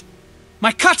 Yes!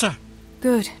 My cutter!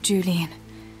 Good, Julian.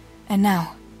 And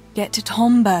now, get to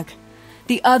Tomberg.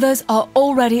 The others are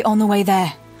already on the way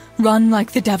there. Run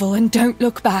like the devil and don't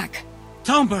look back.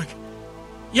 Tomberg!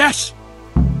 Yes!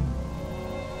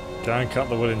 Go and cut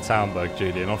the wood in Townberg,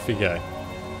 Julian. Off you go.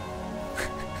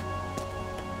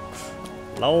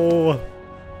 Lol.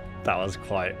 That was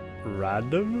quite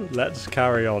random. Let's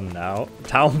carry on now.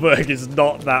 Townberg is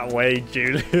not that way,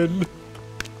 Julian.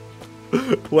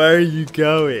 Where are you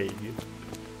going?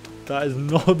 That is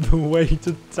not the way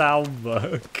to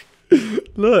Townberg.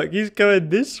 Look, he's going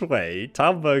this way.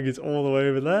 Townberg is all the way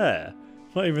over there.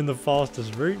 Not even the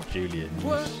fastest route, Julian.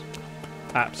 You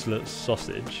absolute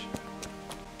sausage.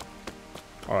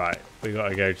 Alright, we got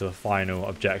to go to the final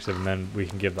objective and then we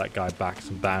can give that guy back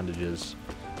some bandages.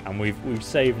 And we've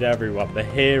saved everyone, the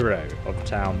hero of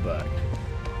Townberg.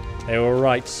 They will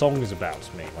write songs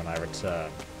about me when I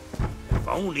return. If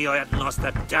only I hadn't lost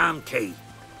that damn key.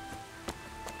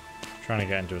 Trying to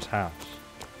get into his house.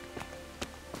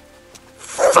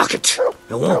 Fuck it!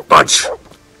 You won't budge.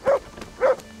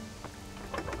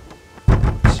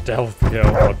 Stealth kill.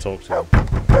 I'll talk to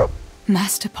him.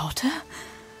 Master Potter?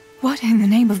 What in the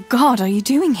name of God are you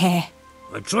doing here?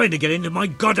 I'm trying to get into my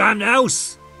goddamn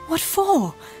house. What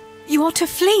for? You ought to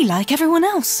flee like everyone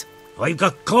else. I've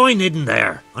got coin hidden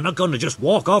there. I'm not going to just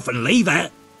walk off and leave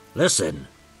it. Listen,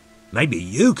 maybe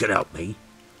you could help me.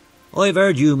 I've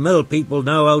heard you mill people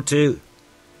know how to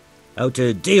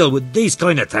deal with these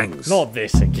kind of things. Not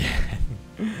this again.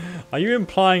 Are you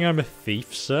implying I'm a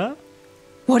thief, sir?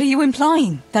 What are you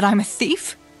implying? That I'm a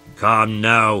thief? Come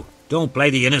now, don't play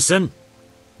the innocent.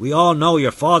 We all know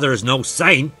your father is no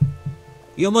saint.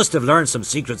 You must have learned some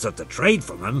secrets of the trade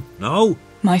from him, no?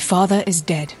 My father is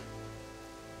dead.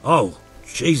 Oh,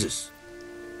 Jesus.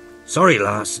 Sorry,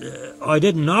 lass. I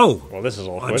didn't know. Well, this is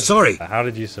awkward. I'm sorry. How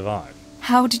did you survive?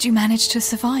 How did you manage to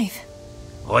survive?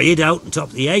 I hid out on top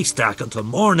of the haystack until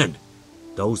morning.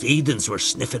 Those heathens were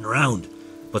sniffing around,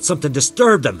 but something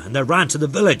disturbed them and they ran to the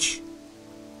village.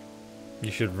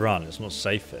 You should run. It's not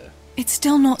safe here. It's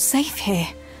still not safe here.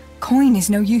 Coin is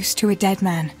no use to a dead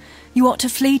man. You ought to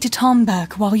flee to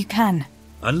Tomberg while you can.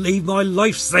 And leave my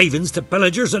life savings to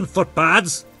pillagers and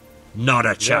footpads? Not a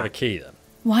You have a chance. key then.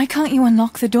 Why can't you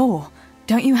unlock the door?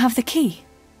 Don't you have the key?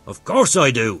 Of course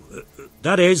I do.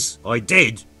 That is, I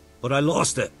did, but I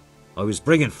lost it. I was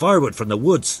bringing firewood from the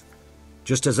woods.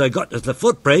 Just as I got to the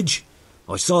footbridge,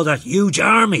 I saw that huge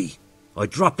army. I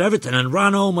dropped everything and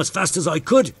ran home as fast as I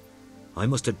could. I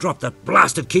must have dropped that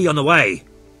blasted key on the way.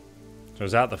 So it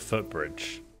was at the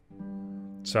footbridge.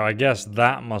 So I guess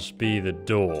that must be the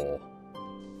door.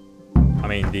 I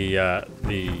mean the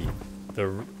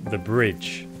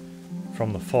bridge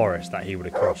from the forest that he would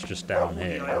have crossed just down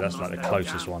here. That's like the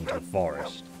closest one to the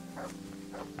forest.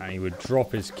 And he would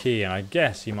drop his key, and I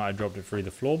guess he might have dropped it through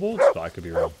the floorboards, but I could be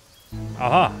wrong.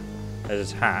 Aha! There's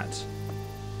his hat.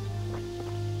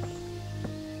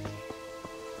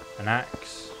 An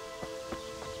axe.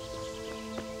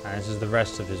 And this is the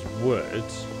rest of his wood.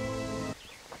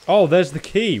 Oh, there's the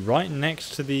key right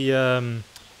next to the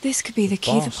This could be the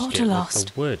key the Potter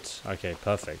lost. The wood. Okay,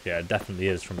 perfect. Yeah, it definitely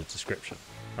is from his description.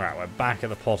 Alright, we're back at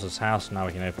the Potter's house. Now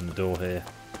we can open the door here.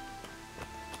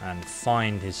 And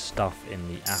find his stuff in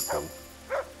the apple.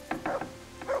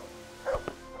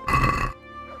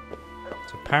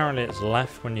 So apparently it's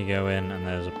left when you go in and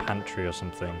there's a pantry or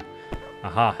something.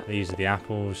 Aha, these are the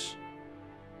apples.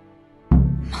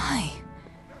 My,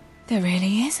 there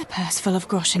really is a purse full of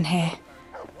groschen here.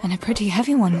 And a pretty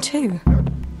heavy one too.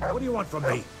 What do you want from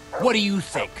me? What do you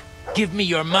think? Give me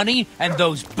your money and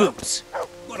those boots.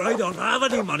 But I don't have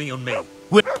any money on me.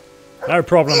 No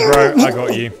problem, bro. I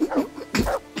got you.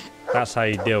 That's how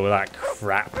you deal with that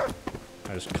crap.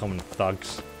 Those common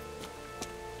thugs.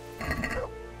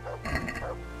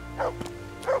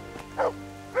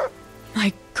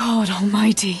 My God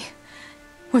almighty.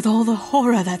 With all the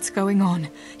horror that's going on,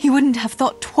 he wouldn't have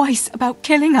thought twice about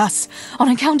killing us on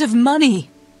account of money.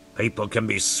 People can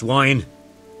be swine.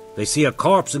 They see a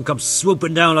corpse and come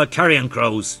swooping down like carrion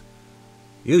crows.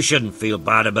 You shouldn't feel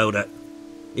bad about it.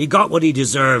 He got what he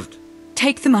deserved.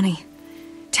 Take the money.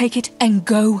 Take it and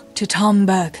go to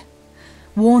Tomberg.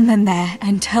 Warn them there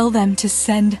and tell them to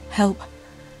send help.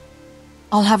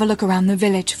 I'll have a look around the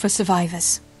village for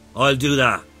survivors. I'll do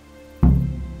that.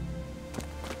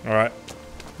 Alright.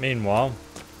 Meanwhile,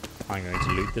 I'm going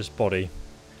to loot this body.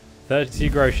 32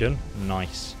 groschen.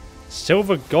 Nice.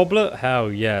 Silver goblet? Hell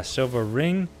yeah. Silver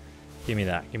ring? Give me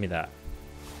that. Give me that.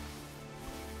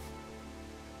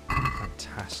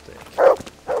 Fantastic.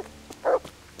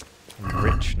 I'm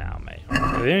rich now, mate.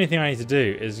 Right. The only thing I need to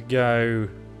do is go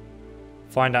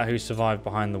find out who survived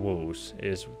behind the walls.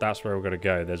 That's where we're going to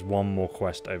go. There's one more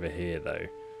quest over here, though.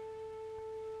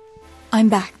 I'm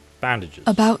back. Bandages.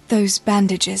 About those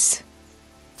bandages.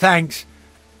 Thanks.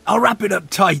 I'll wrap it up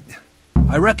tight.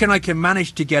 I reckon I can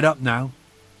manage to get up now.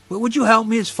 But would you help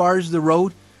me as far as the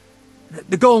road?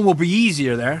 The going will be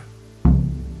easier there.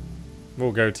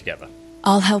 We'll go together.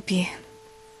 I'll help you.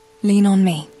 Lean on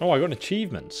me. Oh, I got an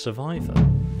achievement. Survivor.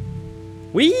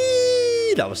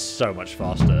 Whee! That was so much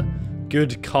faster.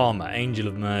 Good Karma, Angel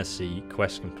of Mercy,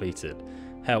 quest completed.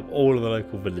 Help all of the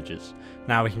local villagers.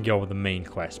 Now we can go on with the main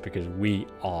quest because we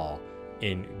are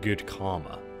in good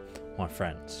karma, my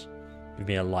friends. Give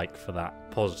me a like for that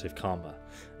positive karma.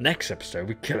 Next episode,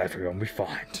 we kill everyone we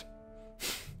find.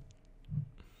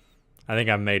 I think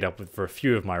I've made up for a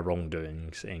few of my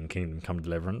wrongdoings in Kingdom Come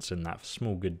Deliverance in that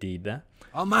small good deed there.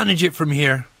 I'll manage it from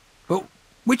here. But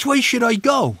which way should I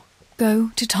go?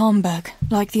 Go to Tomberg,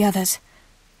 like the others,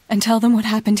 and tell them what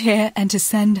happened here and to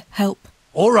send help.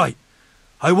 All right.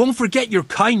 I won't forget your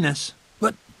kindness.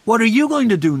 But what are you going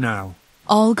to do now?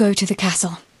 I'll go to the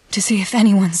castle to see if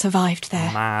anyone survived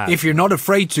there. Mad. If you're not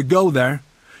afraid to go there,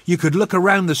 you could look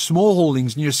around the small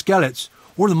holdings near Skellets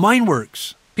or the mine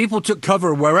works. People took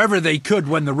cover wherever they could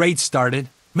when the raid started.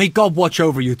 May God watch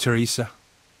over you, Theresa.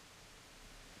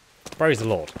 Praise the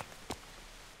Lord.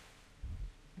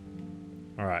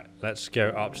 Alright, let's go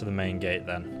up to the main gate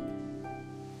then.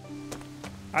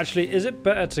 Actually, is it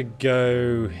better to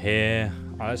go here?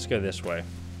 Oh, let's go this way.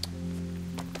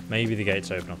 Maybe the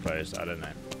gate's open or closed, I don't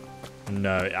know.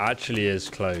 No, it actually is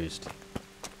closed.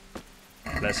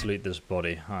 Let's loot this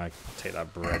body. I take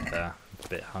that bread there. I'm a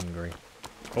bit hungry.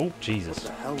 Oh, Jesus. What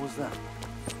the hell was that?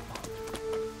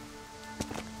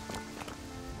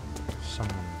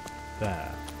 Someone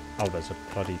there. Oh, there's a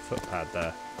bloody footpad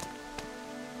there.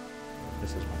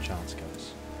 This is my chance,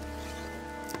 guys.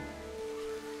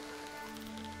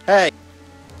 Hey!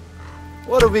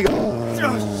 What have we got?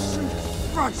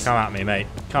 Come at me, mate.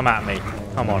 Come at me.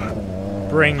 Come on.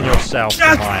 Bring yourself to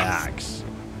my axe.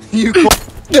 You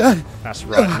That's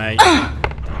right, mate.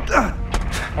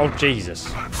 Oh,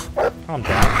 Jesus. Calm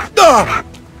down.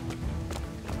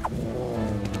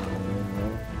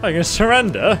 Are you going to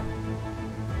surrender?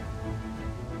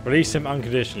 Release him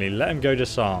unconditionally. Let him go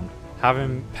disarmed. Have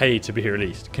him pay to be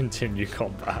released. Continue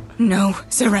combat. No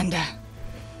surrender.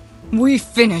 We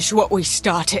finish what we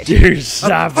started. You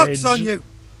savage. on you.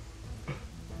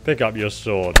 Pick up your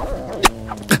sword.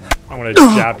 I'm going to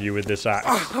jab you with this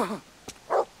axe.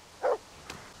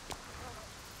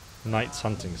 Knight's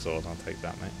hunting sword. I'll take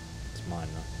that, mate. It's mine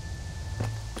now.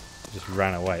 He just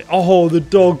ran away. Oh, the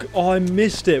dog. Oh, I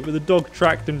missed it, but the dog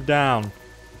tracked him down.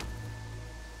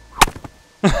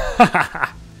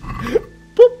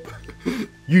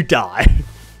 You die.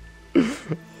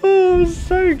 Oh,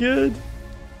 so good.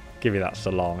 Give me that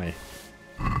salami.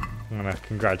 I'm going to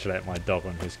congratulate my dog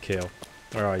on his kill.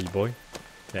 Where are you, boy?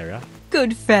 There we are.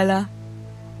 Good fella.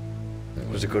 It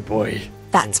was a good boy.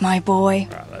 That's my boy.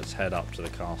 Right, let's head up to the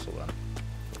castle then.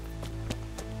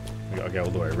 We've got to go all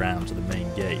the way around to the main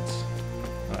gates.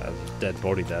 There's a dead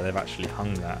body there. They've actually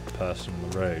hung that person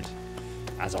on the road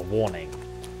as a warning.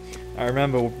 I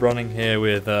remember running here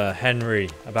with Henry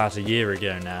about a year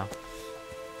ago now.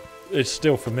 It's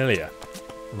still familiar.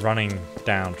 Running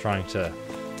down, trying to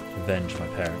avenge my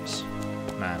parents.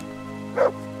 Man.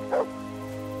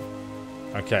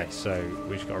 Okay, so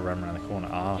we just got to run around the corner.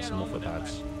 Ah, some more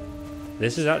footpads.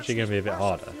 This is actually going to be a bit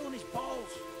harder.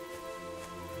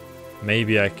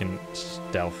 Maybe I can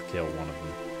stealth kill one of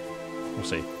them. We'll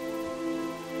see.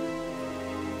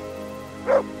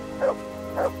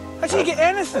 How did you get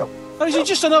anything? Or is he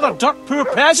just another dirt poor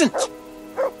peasant?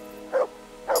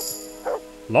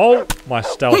 LOL! My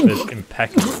stealth is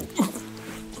impeccable.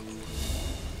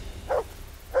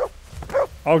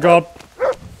 Oh god.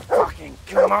 Fucking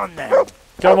come on then.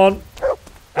 Come on.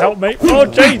 Help me. Oh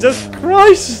Jesus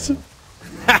Christ!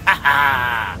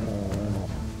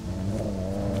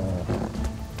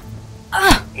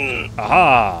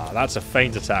 Aha! That's a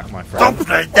feint attack, my friend.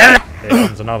 Here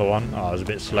comes another one. Oh, I was a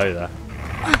bit slow there.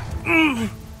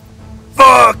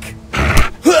 Fuck!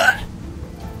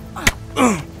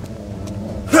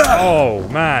 Oh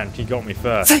man, he got me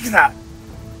first. Take that!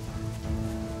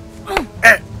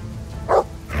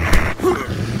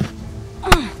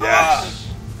 Yes!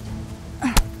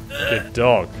 Good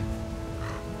dog.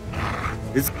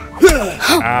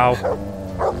 Ow.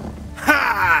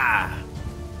 Ha!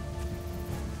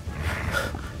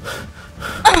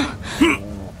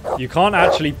 You can't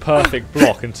actually perfect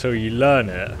block until you learn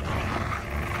it.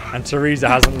 And Theresa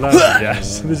hasn't learned it yet,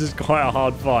 so this is quite a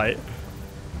hard fight.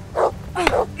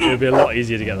 It would be a lot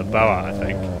easier to get the bow out, I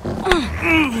think.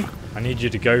 I need you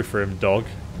to go for him, dog,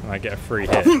 and I get a free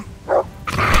hit.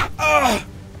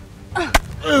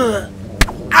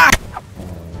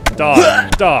 Die,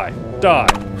 die, die.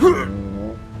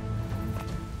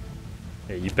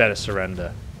 Yeah, you better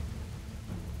surrender.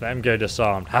 Let him go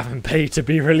disarmed. Have him pay to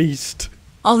be released.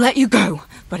 I'll let you go,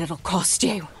 but it'll cost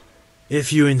you.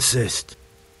 If you insist.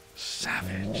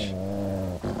 Savage.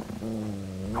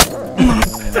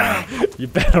 You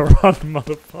better run,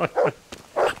 motherfucker.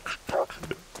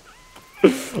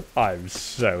 I'm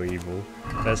so evil.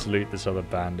 Let's loot this other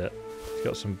bandit. He's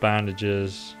got some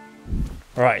bandages.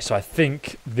 Alright, so I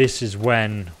think this is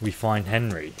when we find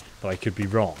Henry, but I could be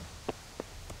wrong.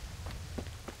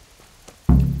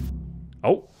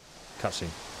 Oh,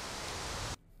 cutscene.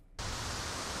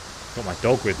 Got my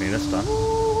dog with me this time.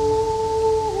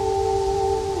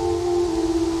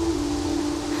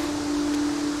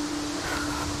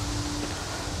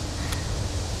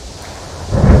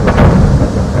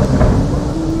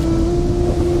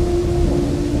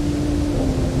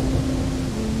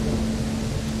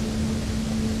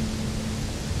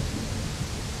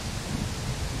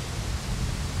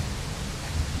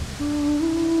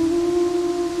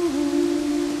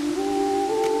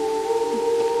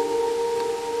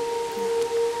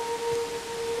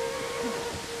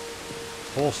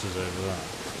 horses over there.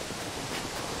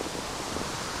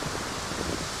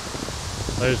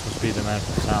 Those must be the men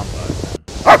from Soundboat.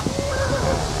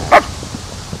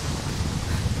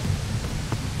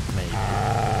 Maybe.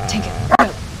 Take it. No.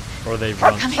 Or are they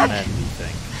runts men, do you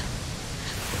think?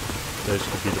 Those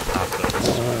could be the Patrons.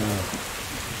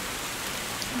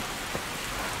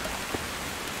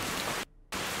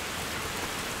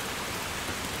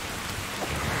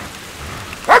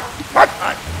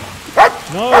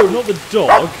 No, not the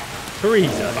dog.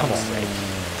 Theresa, come on.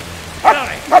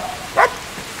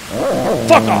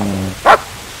 Fuck off!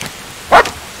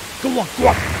 Go on, go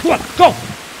on, go on, go!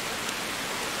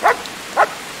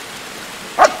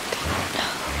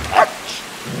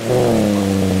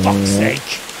 Fuck's sake!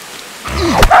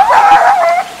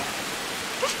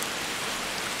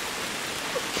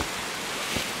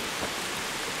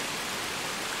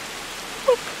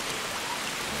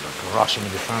 I'm rushing to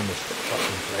find this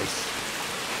fucking place.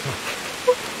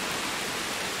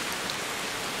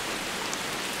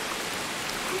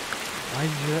 Why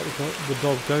did you let the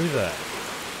dog go there?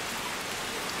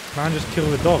 Man, just kill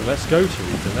the dog. Let's go,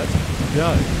 Theresa. Let's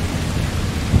go.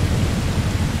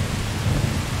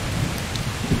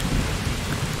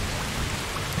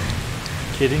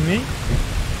 Kidding me?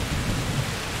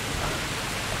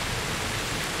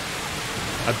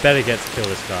 I better get to kill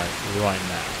this guy right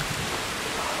now.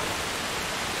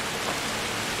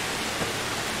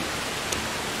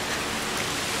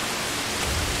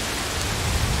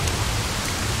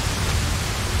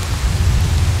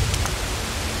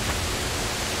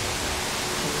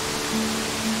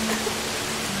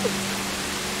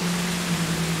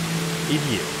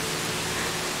 Idiot.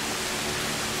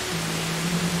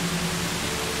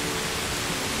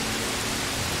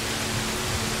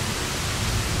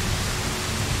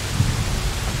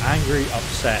 I'm angry,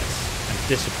 upset, and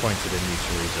disappointed in you,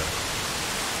 Theresa.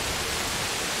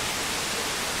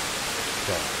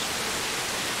 God.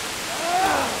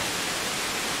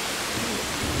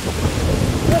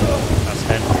 That's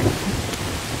Henry.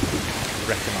 You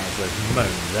recognise those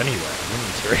moans anywhere, wouldn't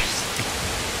you, Theresa?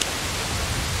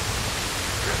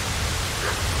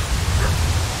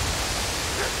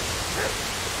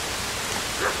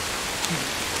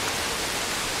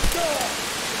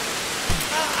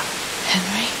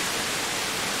 Henry?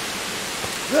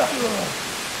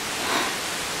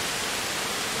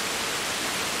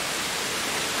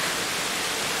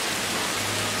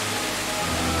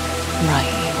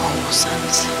 Right, you whole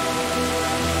sons.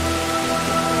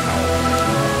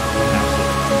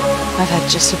 I've had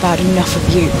just about enough of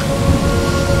you.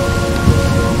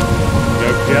 Go,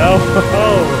 girl.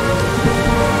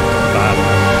 Bad.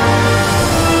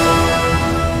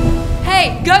 Hey,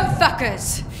 goat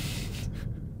fuckers!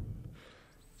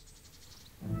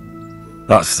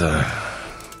 That's, I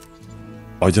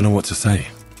don't know what to say.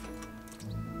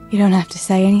 You don't have to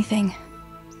say anything.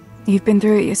 You've been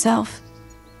through it yourself.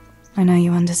 I know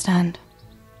you understand.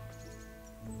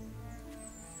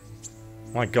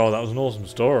 My god, that was an awesome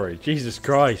story. Jesus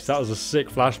Christ, that was a sick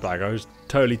flashback. I was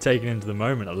totally taken into the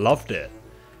moment. I loved it.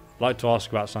 I'd like to ask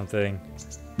about something.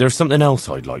 There's something else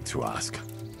I'd like to ask.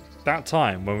 That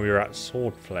time when we were at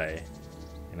swordplay,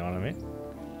 you know what I mean?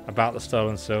 About the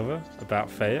stolen silver, about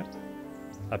Freya,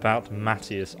 about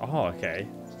Matthias. Oh, okay.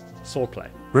 Swordplay.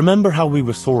 Remember how we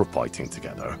were sword fighting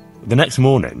together? The next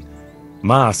morning,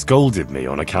 Ma scolded me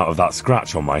on account of that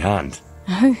scratch on my hand.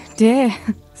 Oh, dear.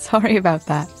 Sorry about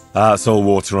that. That's all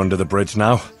water under the bridge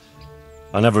now.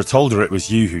 I never told her it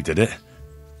was you who did it.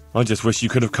 I just wish you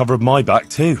could have covered my back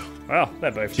too. Well,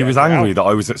 they're both. She was angry that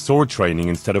I was at sword training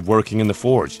instead of working in the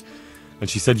forge. And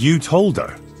she said you told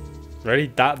her. Really?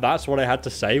 That's what I had to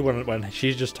say when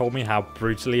she's just told me how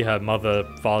brutally her mother,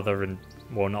 father, and...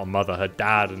 well, not mother, her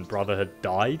dad and brother had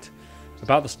died?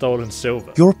 About the stolen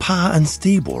silver. Your pa and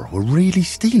Stibor were really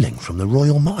stealing from the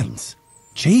royal mines?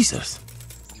 Jesus.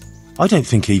 I don't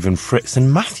think even Fritz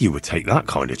and Matthew would take that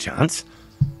kind of chance.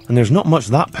 And there's not much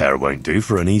that pair won't do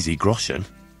for an easy groschen.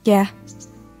 Yeah.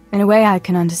 In a way I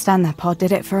can understand that Pa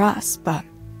did it for us, but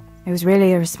it was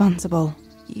really irresponsible.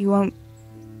 You won't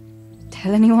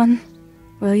tell anyone,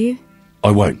 will you?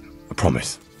 I won't, I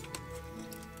promise.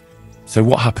 So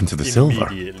what happened to the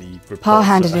silver? Pa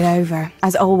handed it over,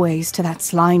 as always, to that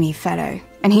slimy fellow,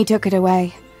 and he took it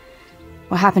away.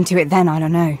 What happened to it then, I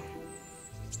don't know.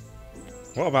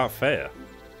 What about Freya?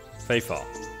 Feyfar?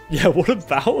 Yeah, what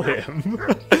about him?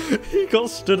 He got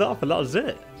stood up and that was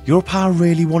it. Your pa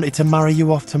really wanted to marry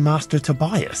you off to Master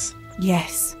Tobias?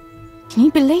 Yes. Can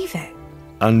you believe it?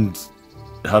 And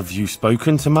have you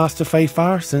spoken to Master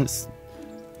Feyfar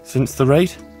since the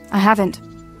raid? I haven't.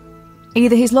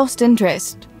 Either he's lost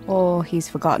interest, or he's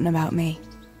forgotten about me.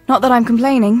 Not that I'm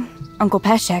complaining. Uncle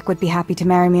Peshek would be happy to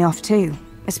marry me off too,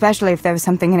 especially if there was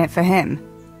something in it for him.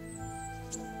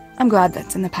 I'm glad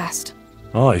that's in the past.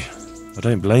 Aye, I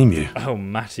don't blame you. Oh,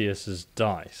 Matthias's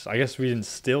dice. I guess we didn't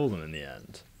steal them in the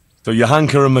end. So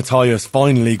Johanka and Matthias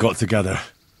finally got together.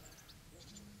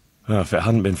 Well, if it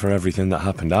hadn't been for everything that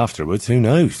happened afterwards, who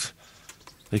knows?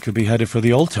 They could be headed for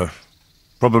the altar.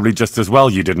 Probably just as well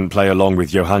you didn't play along with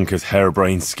Johanka's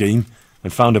harebrained scheme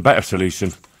and found a better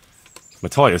solution.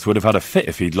 Matthias would have had a fit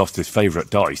if he'd lost his favourite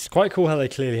dice. Quite cool how they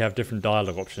clearly have different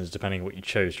dialogue options depending on what you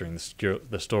chose during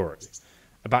the story.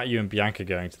 About you and Bianca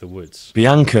going to the woods.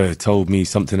 Bianca told me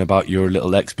something about your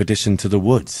little expedition to the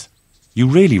woods. You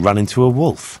really ran into a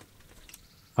wolf.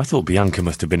 I thought Bianca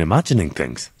must have been imagining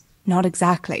things. Not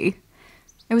exactly.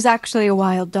 It was actually a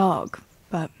wild dog,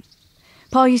 but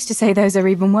Paul used to say those are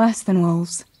even worse than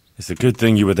wolves. It's a good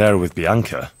thing you were there with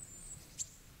Bianca.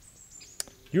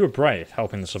 You were brave,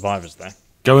 helping the survivors there.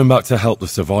 Going back to help the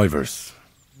survivors.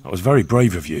 That was very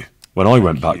brave of you. When I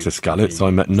went back to Skalitz, I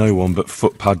met no one but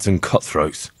footpads and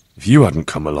cutthroats. If you hadn't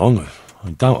come along,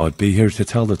 I doubt I'd be here to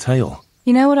tell the tale.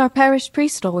 You know what our parish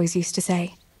priest always used to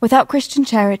say? Without Christian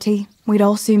charity, we'd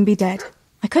all soon be dead.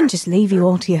 I couldn't just leave you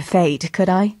all to your fate, could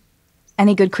I?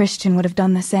 Any good Christian would have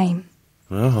done the same.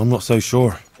 Well, I'm not so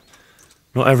sure.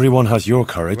 Not everyone has your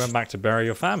courage. You went back to bury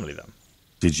your family, then?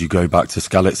 Did you go back to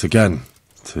Skalitz again?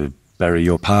 To bury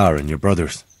your pa and your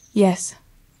brothers? Yes,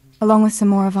 along with some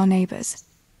more of our neighbours.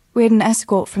 We had an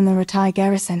escort from the Ratai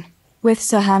garrison, with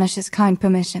Sir Hanish's kind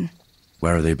permission.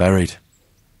 Where are they buried?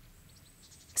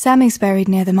 Sammy's buried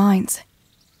near the mines.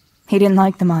 He didn't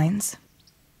like the mines,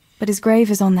 but his grave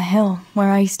is on the hill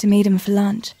where I used to meet him for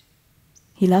lunch.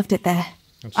 He loved it there.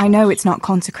 I know it's not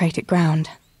consecrated ground,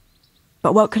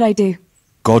 but what could I do?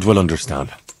 God will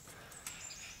understand.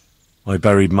 I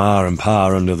buried Ma and Pa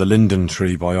under the linden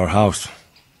tree by our house.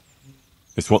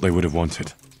 It's what they would have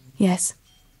wanted. Yes.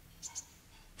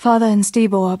 Father and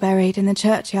Stibor are buried in the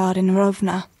churchyard in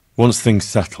Rovna. Once things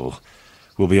settle,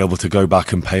 we'll be able to go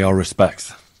back and pay our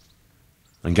respects.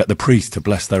 And get the priest to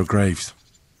bless their graves.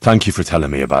 Thank you for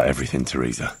telling me about everything,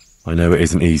 Theresa. I know it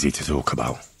isn't easy to talk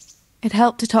about. It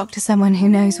helped to talk to someone who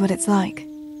knows what it's like.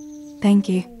 Thank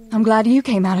you. I'm glad you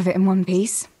came out of it in one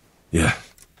piece. Yeah,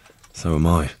 so am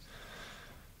I.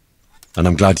 And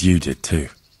I'm glad you did too.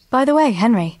 By the way,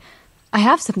 Henry, I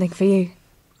have something for you.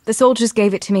 The soldiers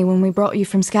gave it to me when we brought you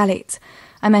from Skalitz.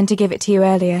 I meant to give it to you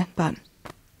earlier, but,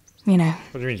 you know.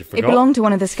 What do you mean, you forgot? It belonged to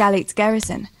one of the Skalitz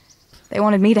garrison. They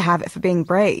wanted me to have it for being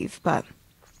brave, but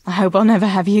I hope I'll never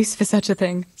have use for such a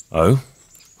thing. Oh?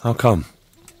 How come?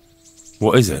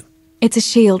 What is it? It's a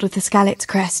shield with the Skalitz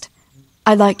crest.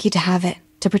 I'd like you to have it,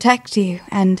 to protect you,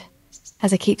 and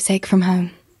as a keepsake from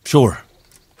home. Sure.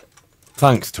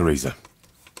 Thanks, Theresa.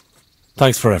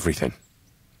 Thanks for everything.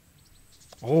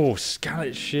 Oh,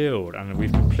 Skalitz Shield, and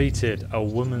we've completed a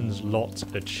Woman's Lot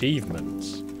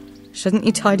achievement. Shouldn't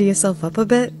you tidy yourself up a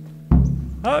bit?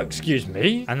 Oh, excuse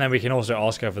me. And then we can also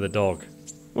ask her for the dog.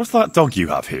 What's that dog you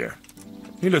have here?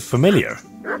 He looks familiar.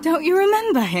 Don't you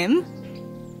remember him?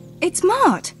 It's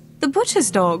Mart, the butcher's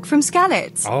dog from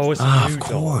Skalitz. Oh, it's of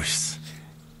course.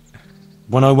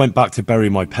 When I went back to bury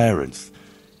my parents,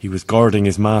 he was guarding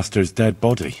his master's dead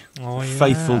body. Oh, yeah.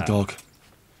 Faithful dog.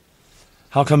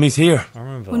 How come he's here? I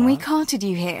remember When we carted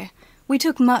you here, we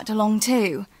took Mutt along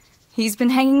too. He's been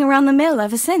hanging around the mill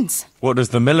ever since. What does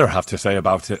the miller have to say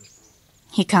about it?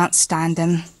 He can't stand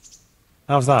him.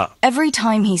 How's that? Every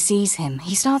time he sees him,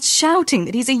 he starts shouting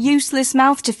that he's a useless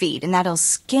mouth to feed and that he'll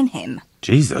skin him.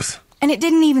 Jesus. And it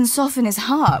didn't even soften his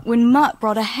heart when Mutt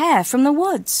brought a hare from the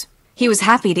woods. He was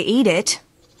happy to eat it,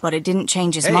 but it didn't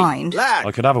change his mind. Lad,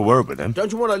 I could have a word with him.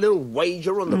 don't you want a little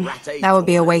wager on the rat? That would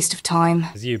be a waste of time.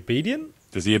 Is he obedient?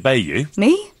 Does he obey you?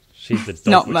 Me? She's the dog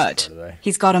Not whisperer much. today.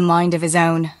 He's got a mind of his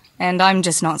own, and I'm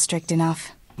just not strict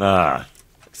enough. Ah,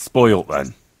 spoilt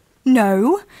then.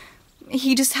 No,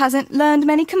 he just hasn't learned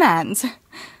many commands.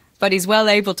 But he's well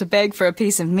able to beg for a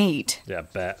piece of meat. Yeah,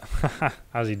 bet.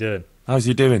 How's he doing? How's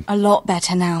he doing? A lot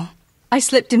better now. I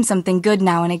slipped him something good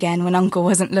now and again when Uncle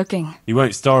wasn't looking. He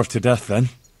won't starve to death then.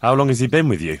 How long has he been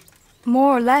with you?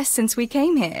 More or less since we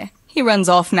came here. He runs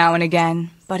off now and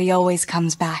again, but he always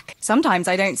comes back. Sometimes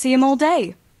I don't see him all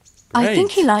day. I Great.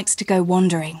 think he likes to go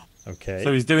wandering. Okay.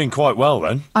 So he's doing quite well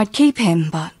then? I'd keep him,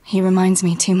 but he reminds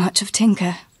me too much of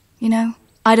Tinker. You know?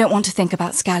 I don't want to think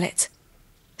about Skalitz.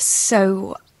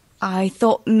 So, I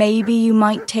thought maybe you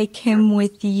might take him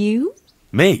with you?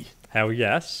 Me? Hell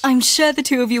yes. I'm sure the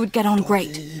two of you would get on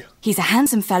great. He's a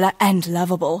handsome fella and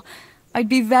lovable. I'd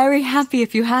be very happy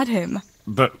if you had him.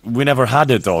 But we never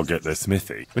had a dog at the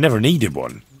smithy. We never needed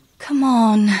one. Come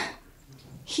on.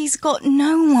 He's got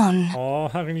no one. Oh,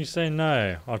 how can you say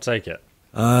no? I'll take it.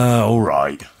 All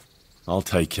right. I'll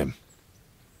take him.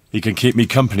 He can keep me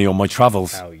company on my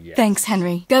travels. Oh, yes. Thanks,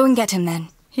 Henry. Go and get him then.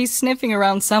 He's sniffing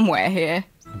around somewhere here.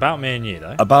 About me and you,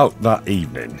 though. About that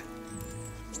evening.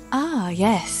 Ah,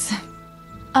 yes.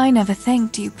 I never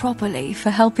thanked you properly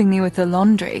for helping me with the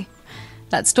laundry.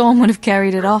 That storm would have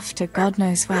carried it off to God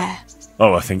knows where.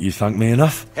 Oh, I think you thanked me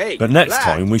enough. Hey, but next lad,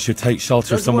 time we should take shelter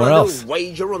don't you somewhere want a little else.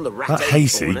 wager on the That rat-aid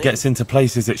hayseed tourney? gets into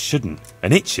places it shouldn't,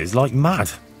 and itches like mad.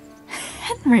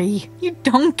 Henry, you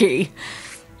donkey.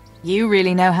 You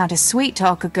really know how to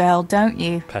sweet-talk a girl, don't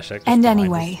you? Peshek And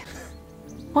anyway,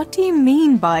 what do you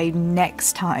mean by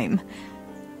next time?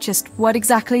 Just what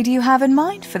exactly do you have in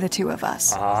mind for the two of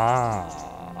us?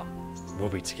 Ah, we'll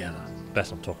be together.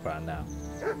 Best not talk about it now.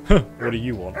 What do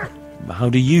you want? How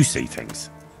do you see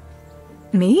things?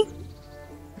 Me?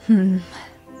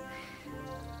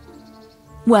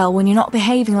 Well, when you're not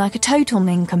behaving like a total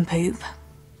nincompoop.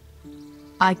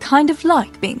 I kind of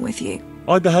like being with you.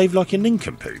 I behave like a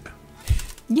nincompoop.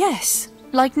 Yes,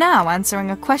 like now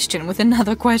answering a question with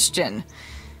another question.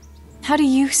 How do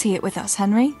you see it with us,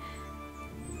 Henry?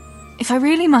 If I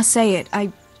really must say it, I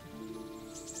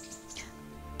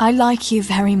like you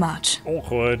very much.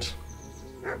 Awkward.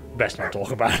 Best not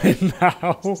talk about it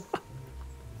now.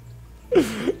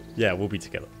 Yeah, we'll be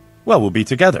together. Well, we'll be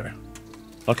together.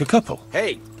 Like a couple.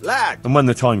 Hey, lad. And when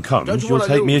the time comes, Don't you you'll want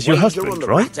a take me little as your wager on husband, the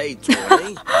right? rat-aid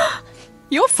tourney?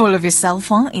 You're full of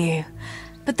yourself, aren't you?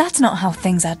 But that's not how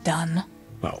things are done.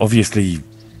 Well, obviously,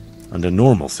 under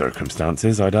normal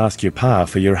circumstances, I'd ask your pa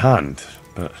for your hand,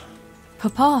 but...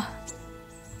 Papa?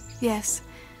 Yes.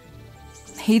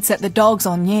 He'd set the dogs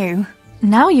on you.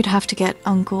 Now you'd have to get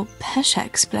Uncle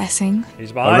Peshek's blessing.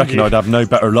 He's I behind reckon you. I'd have no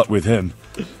better luck with him.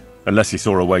 Unless he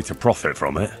saw a way to profit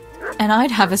from it. And I'd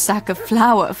have a sack of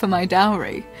flour for my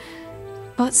dowry.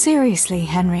 But seriously,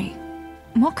 Henry,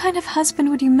 what kind of husband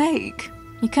would you make?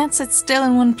 You can't sit still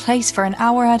in one place for an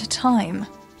hour at a time.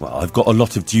 Well, I've got a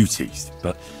lot of duties,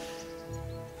 but...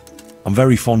 I'm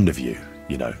very fond of you,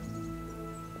 you know.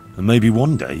 And maybe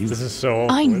one day... This is so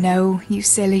awkward. I know, you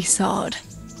silly sod.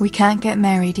 We can't get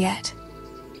married yet.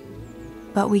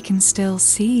 But we can still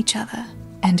see each other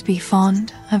and be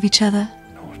fond of each other.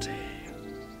 Naughty.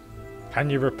 Can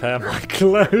you repair my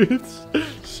clothes?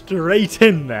 Straight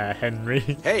in there, Henry.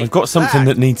 Hey, I've got something lad.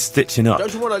 that needs stitching up.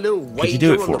 Don't you want a little Could you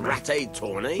do wager it on for the me? rat-aid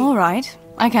tourney? All right.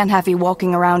 I can't have you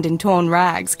walking around in torn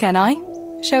rags, can I?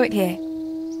 Show it here.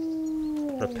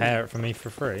 Repair it for me for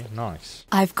free. Nice.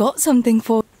 I've got something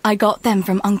for... I got them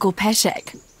from Uncle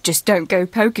Peshek. Just don't go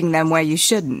poking them where you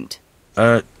shouldn't.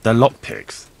 They're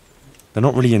lockpicks. They're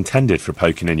not really intended for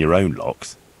poking in your own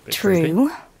locks.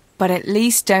 True, but at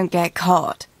least don't get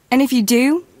caught. And if you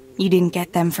do, you didn't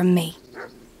get them from me.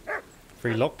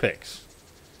 Free lockpicks.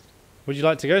 Would you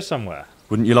like to go somewhere?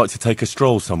 Wouldn't you like to take a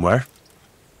stroll somewhere?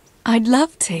 I'd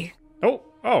love to.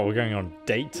 Oh, we're going on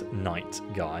date night,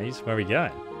 guys. Where are we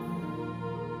going?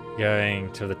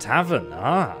 Going to the tavern.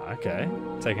 Ah, okay.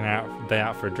 Taking a day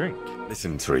out for a drink.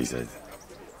 Listen, Theresa.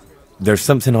 There's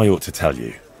something I ought to tell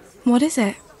you. What is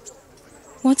it?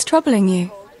 What's troubling you?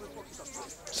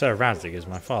 Sir Radzig is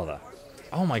my father.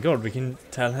 Oh my god, we can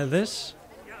tell her this?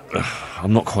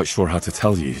 I'm not quite sure how to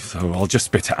tell you, so I'll just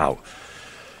spit it out.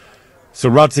 So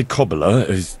Radzig Kobyla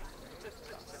is...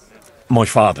 my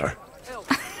father.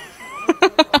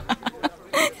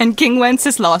 And King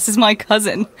Wenceslas is my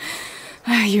cousin.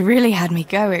 You really had me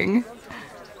going.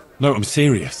 No, I'm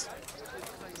serious.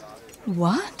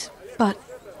 What? But,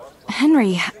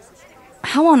 Henry,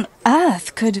 how on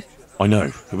earth could... I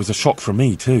know, it was a shock for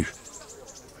me too.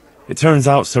 It turns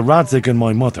out Sir Radzig and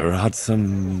my mother had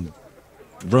some...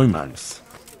 romance.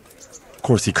 Of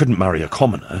course, he couldn't marry a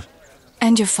commoner.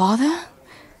 And your father?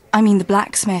 I mean the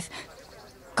blacksmith.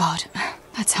 God,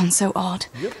 that sounds so odd.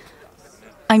 Yep.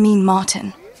 I mean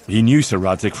Martin. He knew Sir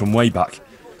Radzig from way back.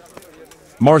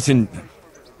 Martin...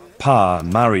 Pa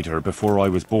married her before I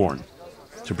was born,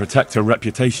 to protect her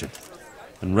reputation,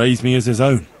 and raise me as his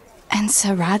own. And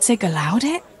Sir Radzig allowed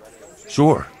it?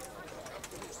 Sure.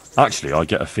 Actually, I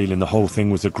get a feeling the whole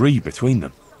thing was agreed between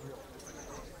them.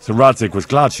 Sir Radzig was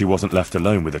glad she wasn't left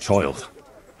alone with a child.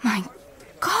 My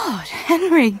God,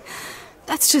 Henry,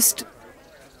 that's just...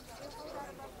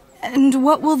 And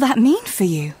what will that mean for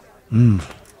you? I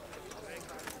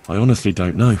honestly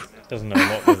don't know. Doesn't know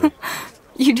what, does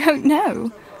he? You don't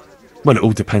know? Well, it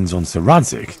all depends on Sir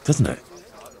Radzig, doesn't it?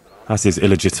 As his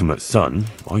illegitimate son,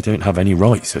 I don't have any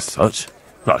rights as such.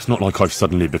 Well, it's not like I've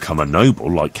suddenly become a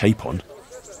noble like Capon.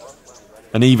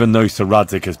 And even though Sir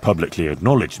Radzig has publicly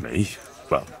acknowledged me,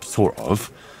 well, sort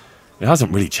of, it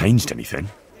hasn't really changed anything.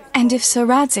 And if Sir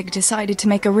Radzig decided to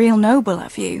make a real noble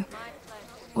of you,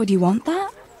 would you want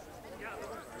that?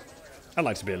 I'd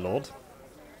like to be a lord.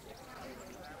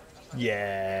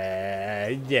 Yeah,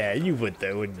 you would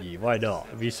though, wouldn't you? Why not?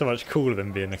 It'd be so much cooler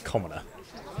than being a commoner.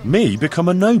 Me become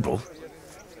a noble?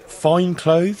 Fine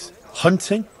clothes,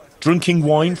 hunting, drinking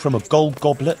wine from a gold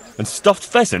goblet, and stuffed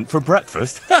pheasant for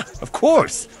breakfast? Ha! Of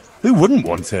course! Who wouldn't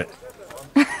want it?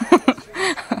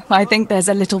 I think there's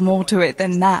a little more to it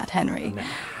than that, Henry. Nah.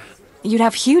 You'd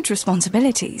have huge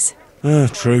responsibilities.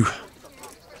 True.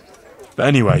 But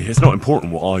anyway, it's not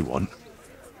important what I want.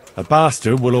 A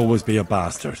bastard will always be a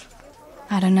bastard.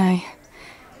 I don't know.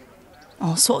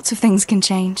 All sorts of things can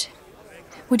change.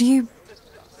 Would you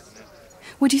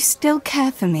still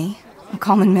care for me, a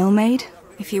common millmaid,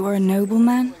 if you were a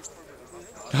nobleman?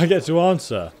 I get to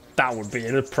answer. That would be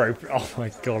inappropriate. Oh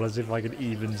my god, as if I could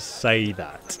even say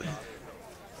that.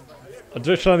 I'm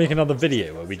just trying to make another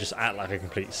video where we just act like a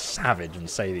complete savage and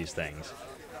say these things.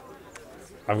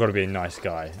 I've got to be a nice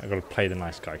guy. I've got to play the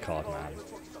nice guy card, man.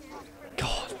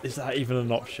 God, is that even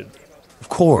an option? Of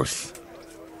course.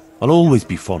 I'll always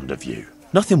be fond of you.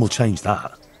 Nothing will change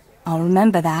that. I'll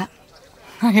remember that.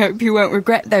 I hope you won't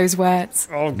regret those words.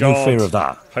 Oh god. No fear of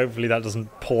that. Hopefully that doesn't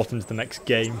port into the next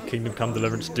game, Kingdom Come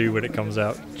Deliverance 2, when it comes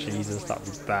out. Jesus, that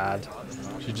would be bad.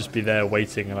 She'd just be there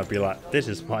waiting and I'd be like, this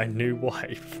is my new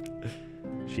wife.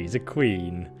 She's a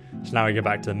queen. So now we go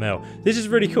back to the mill. This is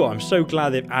really cool. I'm so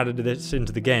glad they've added this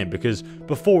into the game, because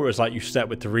before it was like you set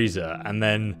with Theresa and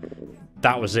then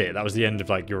that was it. That was the end of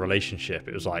like your relationship.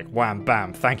 It was like wham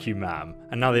bam, thank you ma'am.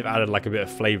 And now they've added like a bit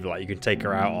of flavour, like you can take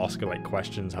her out, ask her like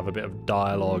questions, have a bit of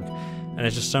dialogue, and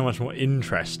it's just so much more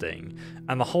interesting.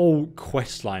 And the whole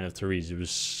quest line of Theresa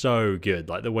was so good.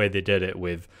 Like the way they did it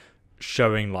with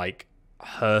showing like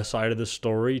her side of the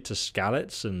story to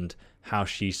Skalitz and how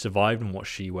she survived and what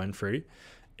she went through.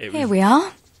 Here we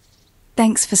are.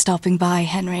 Thanks for stopping by,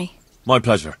 Henry. My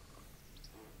pleasure.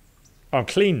 I'm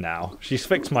clean now. She's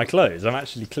fixed my clothes. I'm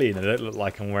actually clean. I don't look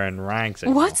like I'm wearing rags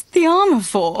anymore. What's the armour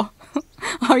for?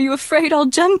 Are you afraid I'll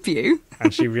jump you?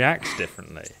 And she reacts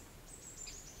differently.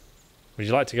 Would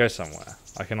you like to go somewhere?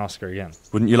 I can ask her again.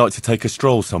 Wouldn't you like to take a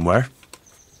stroll somewhere?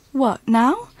 What,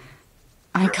 now?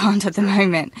 I can't at the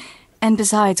moment. And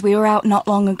besides, we were out not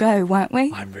long ago, weren't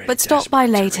we? Really but stop by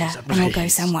later Theresa, and we'll go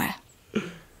somewhere.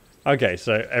 Okay,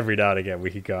 so every now and again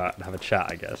we could go out and have a chat,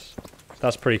 I guess.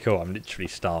 That's pretty cool. I'm literally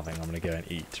starving. I'm going to go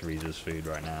and eat Theresa's food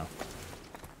right now.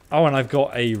 Oh, and I've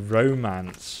got a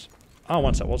romance. Oh,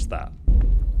 one sec. What's that?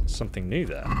 Something new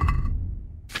there.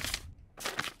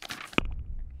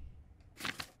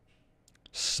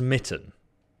 Smitten.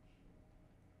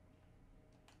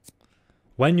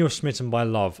 When you're smitten by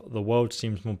love, the world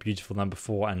seems more beautiful than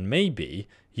before, and maybe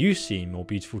you seem more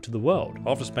beautiful to the world.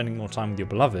 After spending more time with your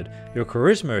beloved, your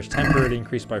charisma is temporarily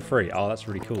increased by 3. Oh, that's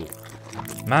really cool.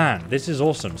 Man, this is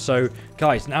awesome. So,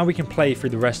 guys, now we can play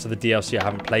through the rest of the DLC I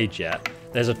haven't played yet.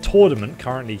 There's a tournament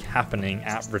currently happening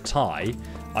at Ratai.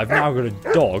 I've now got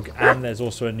a dog, and there's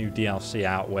also a new DLC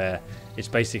out where it's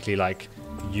basically like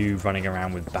you running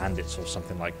around with bandits or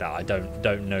something like that. I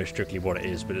don't know strictly what it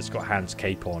is, but it's got Hans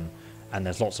Cape on. And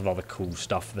there's lots of other cool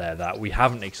stuff there that we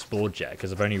haven't explored yet,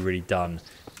 because I've only really done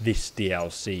this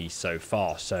DLC so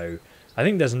far. So I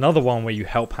think there's another one where you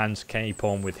help Hans Cape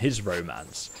on with his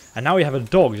romance. And now we have a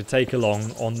dog to take along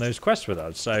on those quests with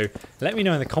us. So let me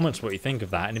know in the comments what you think of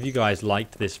that. And if you guys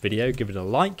liked this video, give it a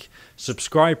like.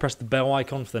 Subscribe, press the bell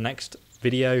icon for the next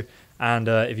video. And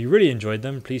if you really enjoyed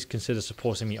them, please consider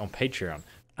supporting me on Patreon.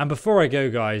 And before I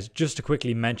go, guys, just to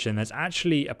quickly mention, there's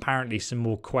actually apparently some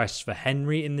more quests for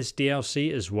Henry in this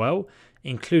DLC as well,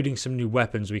 including some new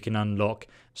weapons we can unlock.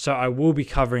 So I will be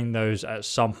covering those at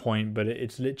some point, but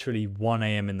it's literally 1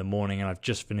 AM in the morning and I've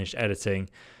just finished editing.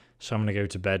 So I'm going to go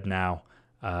to bed now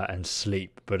and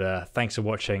sleep. But thanks for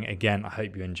watching. Again, I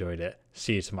hope you enjoyed it.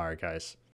 See you tomorrow, guys.